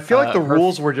 Yeah, I feel like the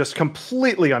rules were just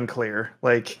completely unclear.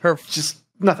 Like, just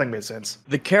nothing made sense.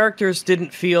 The characters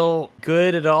didn't feel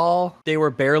good at all. They were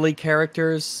barely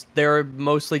characters. They were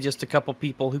mostly just a couple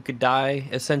people who could die,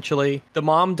 essentially. The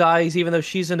mom dies even though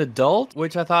she's an adult,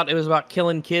 which I thought it was about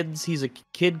killing kids. He's a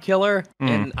kid killer.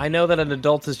 And I know that an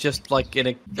adult is just like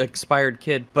an expired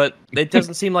kid, but it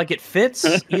doesn't seem like it fits,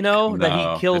 you know, that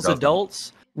he kills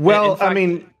adults. Well, I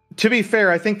mean, to be fair,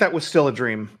 I think that was still a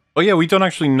dream. Oh yeah, we don't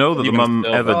actually know that the mum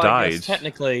ever died. I guess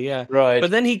technically, yeah. Right.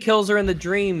 But then he kills her in the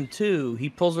dream too. He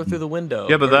pulls her through the window.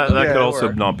 Yeah, but that could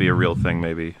also not be a real thing,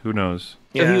 maybe. Who knows?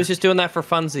 So he was just doing that for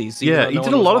funsies. Yeah, he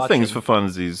did a lot of things for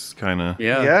funsies, kind of.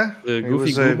 Yeah. The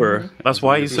goofy goober. That's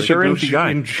why he's such a goofy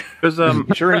guy. Because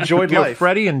sure enjoyed life.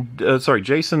 Freddy and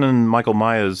Jason and Michael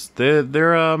Myers, they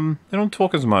don't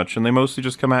talk as much, and they mostly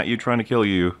just come at you trying to kill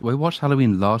you. We watched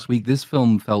Halloween last week. This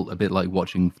film felt a bit like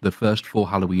watching the first 4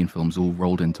 Halloween films all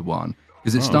rolled into one.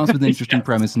 Because it starts with an interesting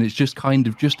premise, and it's just kind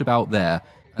of just about there,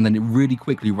 and then it really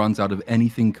quickly runs out of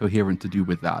anything coherent to do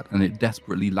with that, and it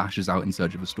desperately lashes out in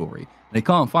search of a story. And it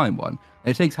can't find one.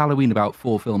 And it takes Halloween about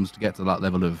 4 films to get to that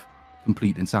level of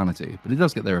complete insanity, but it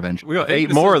does get there eventually. We got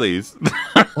 8 more of these.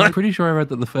 Well, I'm pretty sure I read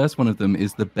that the first one of them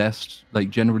is the best,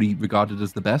 like generally regarded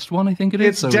as the best one, I think it is.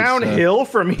 It's so downhill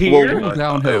from here. Well,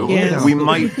 downhill. Yeah. We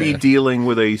might be dealing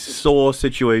with a Saw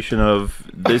situation of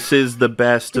this is the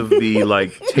best of the,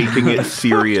 like, taking it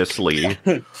seriously.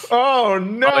 Oh,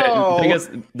 no!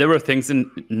 Because there were things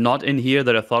not in here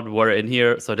that I thought were in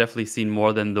here, so I definitely seen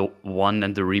more than the one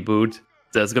and the reboot.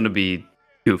 There's going to be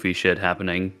goofy shit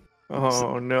happening.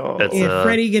 Oh no!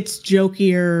 Freddy gets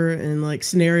jokier and like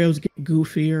scenarios get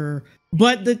goofier,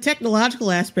 but the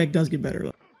technological aspect does get better.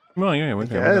 Well, yeah, we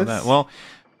know that. Well,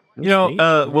 you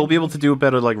know, we'll be able to do a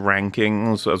better like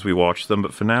rankings as we watch them.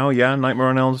 But for now, yeah, Nightmare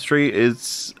on Elm Street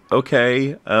is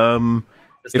okay.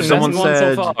 If someone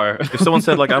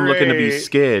said like I'm looking to be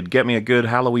scared, get me a good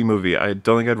Halloween movie, I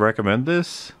don't think I'd recommend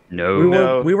this.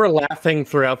 No. We were laughing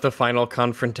throughout the final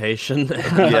confrontation.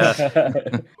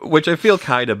 Yeah, which I feel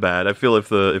kind of bad. I feel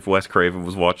if Wes Craven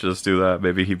was watching us do that,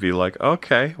 maybe he'd be like,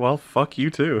 okay, well, fuck you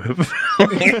too.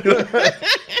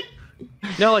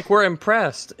 No, like we're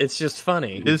impressed. It's just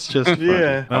funny. It's just funny.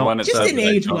 Yeah. Well, Just didn't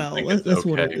age well. That's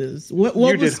what it is. What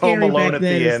was scary back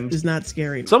then is not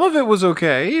scary. Some of it was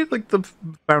okay, like the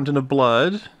Fountain of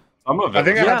Blood. Some of it. I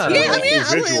think I'm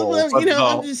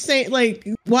just saying, like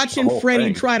watching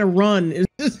Freddy try to run is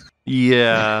just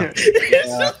yeah.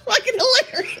 It's just fucking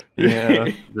hilarious. Yeah.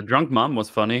 The drunk mom was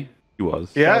funny. He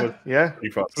was. Yeah.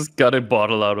 Just got a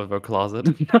bottle out of her closet.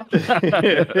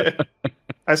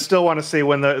 I still want to see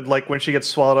when she gets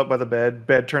swallowed up by the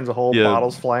bed turns a whole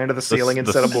bottles fly into the ceiling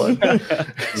instead of blood.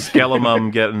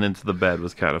 Skelemum getting into the bed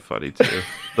was kind of funny too.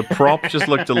 The prop just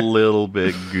looked a little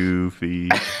bit goofy.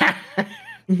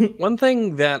 One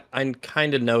thing that I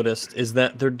kind of noticed is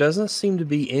that there doesn't seem to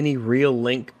be any real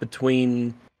link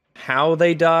between how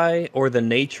they die or the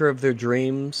nature of their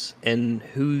dreams and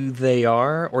who they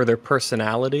are or their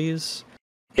personalities.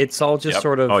 It's all just Yep.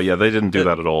 sort of. Oh yeah, they didn't do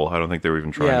that at all. I don't think they were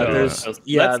even trying Yeah, to do there's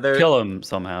that. Let's kill him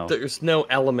somehow. There's no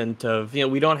element of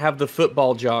we don't have the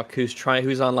football jock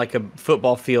who's on like a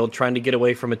football field trying to get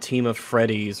away from a team of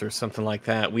Freddies or something like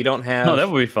that. We don't have. No, that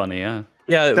would be funny. Yeah.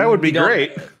 Yeah, That would be we don't-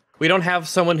 great. We don't have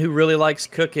someone who really likes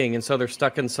cooking, and so they're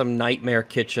stuck in some nightmare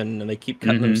kitchen, and they keep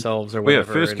cutting themselves or Well,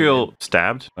 whatever. yeah, first girl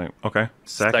stabbed. Like, okay.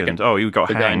 Second. Oh, you got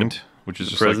The guy in hanged, which is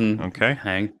just prison. like, okay.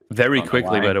 Hang very On the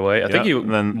quickly, line. by the way. I think Yeah, he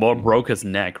and then- more broke his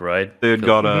neck, right? They'd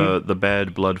got the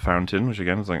bed blood fountain, which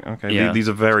again is like, okay, Yeah. these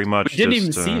are very much We didn't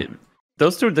just, even see it.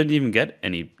 Those two didn't even get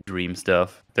any dream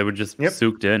stuff. They were just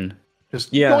soaked in.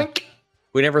 Just yoink.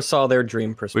 We never saw their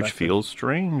dream perspective. Which feels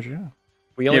strange, yeah.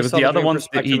 We only Yeah, but saw the the other dream ones that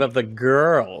perspective he- of the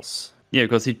girls. Yeah,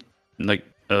 because he like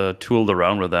tooled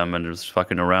around with them and was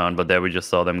fucking around, but there we just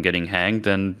saw them getting hanged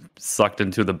and sucked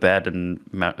into the bed and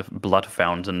blood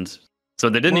fountains. So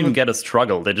they didn't even get a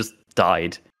struggle; they just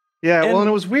died. Yeah, well, and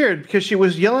it was weird because she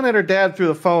was yelling at her dad through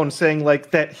the phone, saying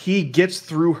like that he gets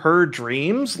through her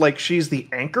dreams, like she's the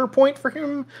anchor point for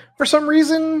him for some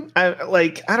reason. I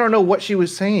don't know what she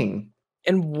was saying.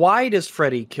 And why does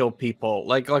Freddy kill people?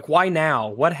 Like why now?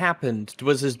 What happened?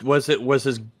 Was his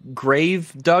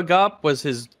grave dug up? Was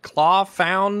his claw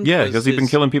found? Yeah, Was because he's been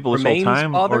his killing people this whole remains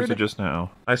time, or is bothered? it just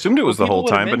now? I assumed it was Well, the whole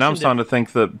people would've time, but now I'm mentioned starting to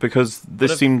think that because this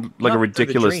Would've seemed like a not through the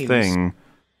ridiculous dreams. thing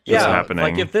was Yeah, happening.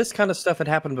 like if this kind of stuff had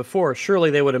happened before,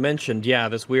 surely they would have mentioned, yeah,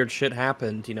 this weird shit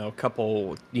happened, a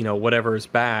couple, whatever's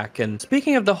back. And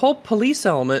speaking of the whole police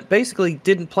element, basically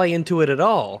didn't play into it at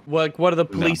all. Like, what do the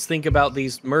police think about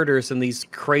these murders and these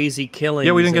crazy killings?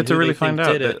 Yeah, we didn't and get to who really they think find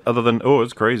out did that, it? other than, oh,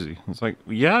 it's crazy. It's like,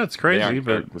 yeah, it's crazy,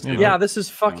 but Yeah, this is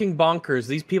fucking bonkers.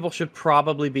 These people should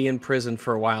probably be in prison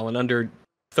for a while and under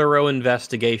thorough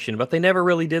investigation, but they never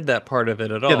really did that part of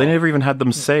it at all. Yeah, they never even had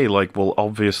them say, like, well,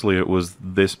 obviously it was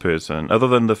this person, other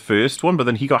than the first one, but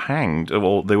then he got hanged.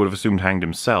 Well, they would have assumed hanged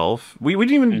himself. We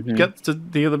didn't even get to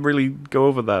hear them really go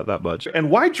over that much. And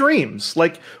why dreams?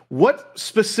 Like, what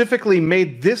specifically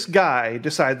made this guy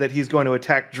decide that he's going to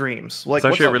attack dreams? Like, It's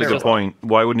actually a what's really up good there? point.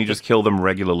 Why wouldn't he just kill them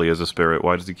regularly as a spirit?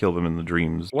 Why does he kill them in the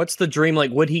dreams? What's the dream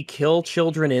like? Would he kill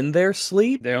children in their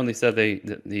sleep? They only said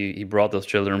he brought those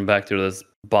children back to this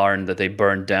barn that they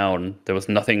burned down. There was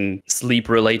nothing sleep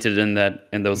related in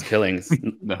those killings, as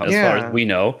far as we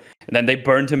know. And then they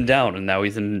burned him down, and now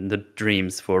he's in the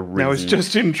dreams for reasons. Now it's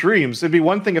just in dreams. It'd be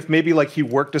one thing if maybe like he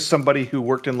worked as somebody who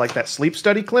worked in like that sleep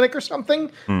study clinic or something.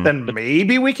 Then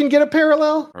maybe we can get a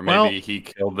parallel. Or maybe he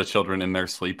killed the children in their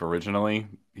sleep originally.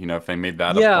 If they made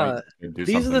that a point, they'd do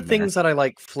these are the something things that I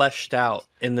like fleshed out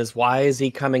in this. Why is he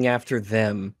coming after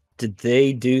them? Did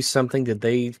they do something? Did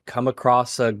they come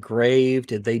across a grave?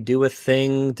 Did they do a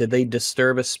thing? Did they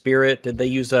disturb a spirit? Did they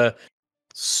use a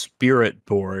spirit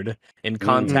board and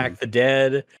contact the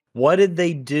dead? What did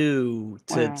they do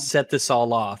to set this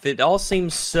all off? It all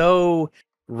seems so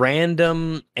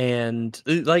random, and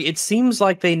like it seems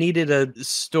like they needed a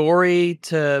story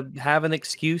to have an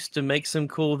excuse to make some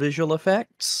cool visual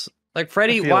effects. Like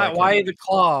Freddy, why the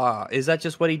claw? Is that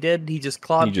just what he did? He just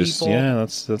clawed people? Yeah,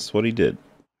 that's what he did.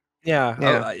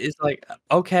 Yeah. It's like,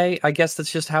 okay, I guess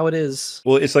that's just how it is.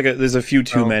 Well, it's like there's a few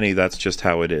too many. That's just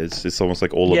how it is. It's almost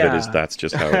like all of it is. That's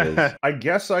just how it is. I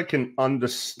guess I can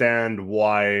understand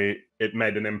why it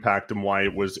made an impact and why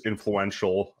it was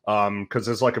influential. Because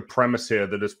there's like a premise here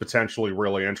that is potentially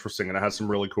really interesting and it has some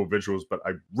really cool visuals, but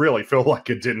I really feel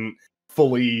like it didn't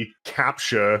fully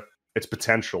capture its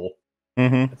potential.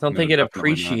 I don't think it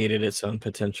appreciated its own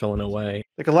potential in a way.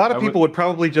 Like a lot of people would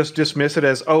probably just dismiss it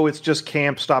as, oh, it's just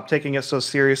camp, stop taking it so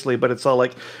seriously. But it's all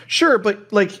like, sure,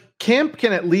 but like camp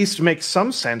can at least make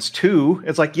some sense too.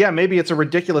 It's like, yeah, maybe it's a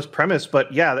ridiculous premise,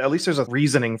 but yeah, at least there's a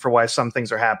reasoning for why some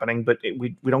things are happening. But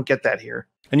we don't get that here.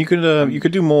 And you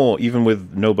could do more even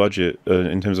with no budget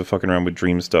in terms of fucking around with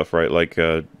dream stuff, right? Like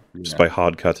just by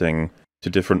hard cutting to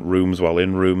different rooms while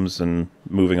in rooms and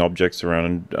moving objects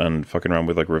around and fucking around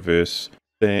with like reverse.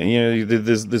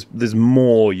 There's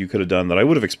more you could have done that I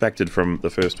would have expected from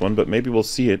the first one, but maybe we'll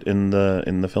see it in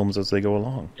the films as they go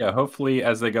along. Yeah, hopefully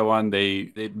as they go on,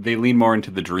 they lean more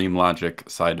into the dream logic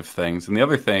side of things. And the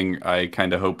other thing I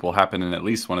kind of hope will happen in at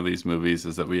least one of these movies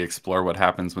is that we explore what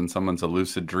happens when someone's a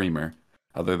lucid dreamer.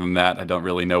 Other than that, I don't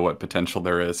really know what potential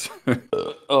there is.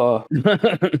 A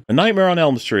Nightmare on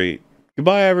Elm Street.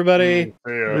 Goodbye, everybody.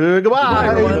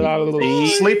 Goodbye.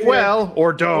 Sleep well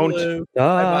or don't.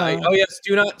 Bye-bye. Oh, yes,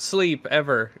 do not sleep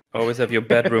ever. Always have your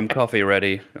bedroom coffee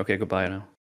ready. Okay, goodbye now.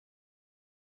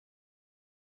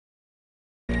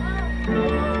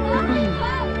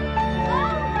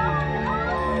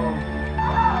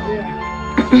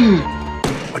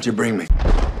 What'd you bring me?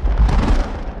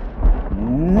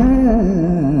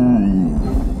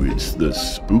 Ooh, It's the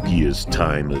spookiest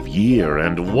time of year,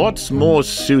 and what's more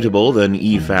suitable than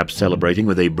EFAP celebrating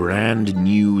with a brand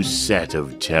new set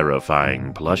of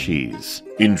terrifying plushies?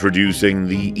 Introducing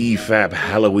the EFAP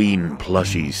Halloween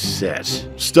plushie set,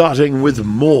 starting with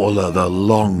Mauler the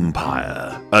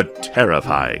Longpire, a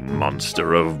terrifying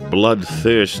monster of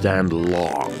bloodthirst and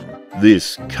long.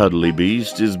 This cuddly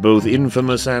beast is both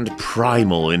infamous and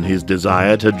primal in his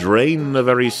desire to drain the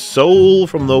very soul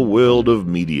from the world of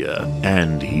media,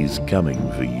 and he's coming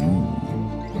for you.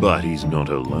 But he's not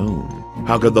alone.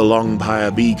 How could the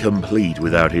Longpire be complete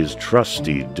without his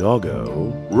trusty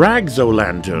doggo?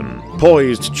 Rags-o-Lantern.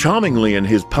 Poised charmingly in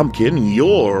his pumpkin,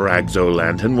 your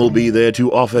Rags-o-Lantern will be there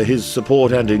to offer his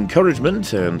support and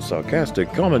encouragement and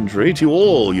sarcastic commentary to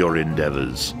all your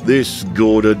endeavors. This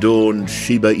gourd-adorned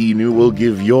Shiba Inu will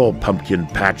give your pumpkin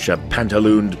patch a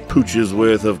pantalooned pooch's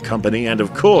worth of company, and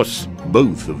of course,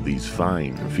 both of these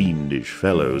fine, fiendish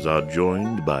fellows are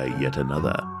joined by yet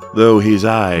another. Though his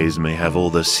eyes may have all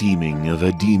the seeming of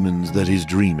a demon's that is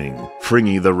dreaming,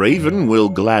 Fringy the Raven will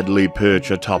gladly perch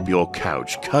atop your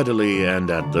couch, cuddly and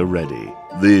at the ready.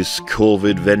 This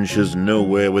corvid ventures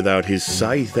nowhere without his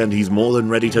scythe, and he's more than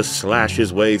ready to slash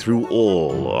his way through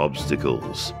all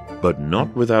obstacles. But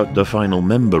not without the final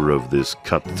member of this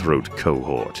cutthroat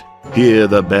cohort. Hear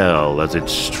the bell as it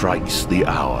strikes the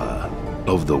hour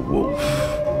of the wolf.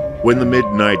 When the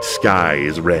midnight sky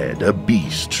is red, a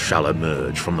beast shall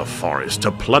emerge from the forest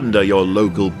to plunder your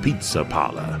local pizza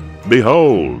parlor.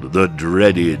 Behold, the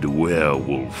dreaded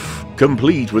werewolf,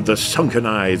 complete with the sunken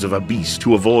eyes of a beast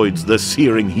who avoids the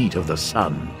searing heat of the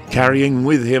sun, carrying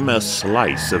with him a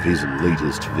slice of his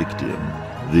latest victim.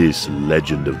 This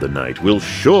legend of the night will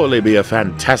surely be a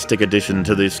fantastic addition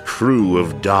to this crew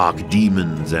of dark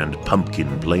demons and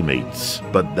pumpkin playmates.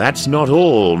 But that's not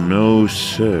all, no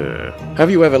sir.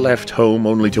 Have you ever left home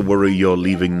only to worry you're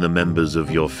leaving the members of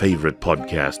your favorite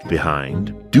podcast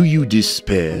behind? Do you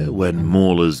despair when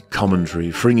Mauler's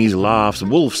commentary, Fringy's laughs,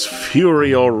 Wolf's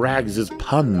fury, or Rags'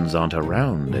 puns aren't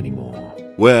around anymore?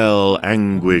 Well,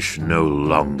 anguish no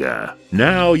longer.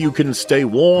 Now you can stay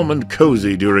warm and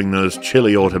cozy during those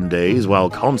chilly autumn days while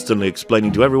constantly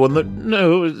explaining to everyone that,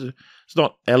 no, it's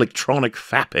not electronic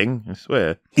fapping, I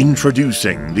swear.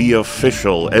 Introducing the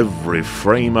official Every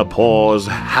Frame a Pause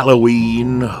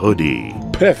Halloween hoodie.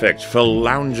 Perfect for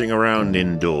lounging around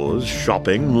indoors,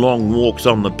 shopping, long walks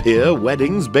on the pier,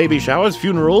 weddings, baby showers,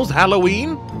 funerals,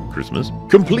 Halloween, Christmas.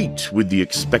 Complete with the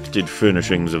expected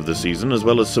furnishings of the season, as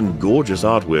well as some gorgeous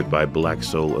artwork by Black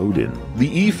Soul Odin.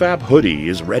 The EFAP hoodie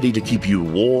is ready to keep you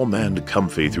warm and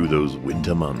comfy through those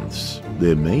winter months.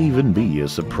 There may even be a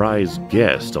surprise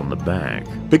guest on the back.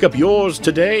 Pick up yours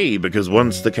today, because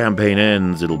once the campaign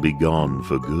ends, it'll be gone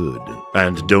for good.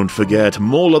 And don't forget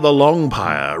Mauler the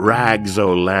Longpire,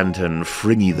 Rags-o-Lantern,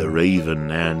 Fringy the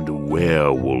Raven, and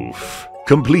Werewolf.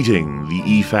 Completing the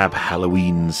EFAP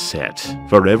Halloween set.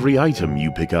 For every item you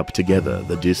pick up together,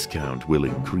 the discount will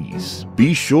increase.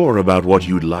 Be sure about what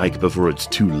you'd like before it's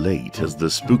too late, as the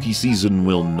spooky season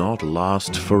will not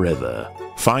last forever.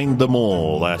 Find them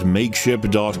all at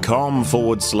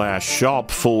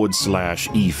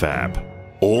makeship.com/shop/EFAP.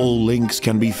 All links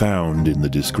can be found in the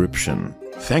description.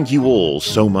 Thank you all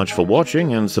so much for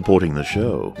watching and supporting the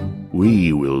show.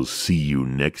 We will see you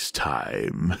next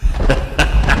time.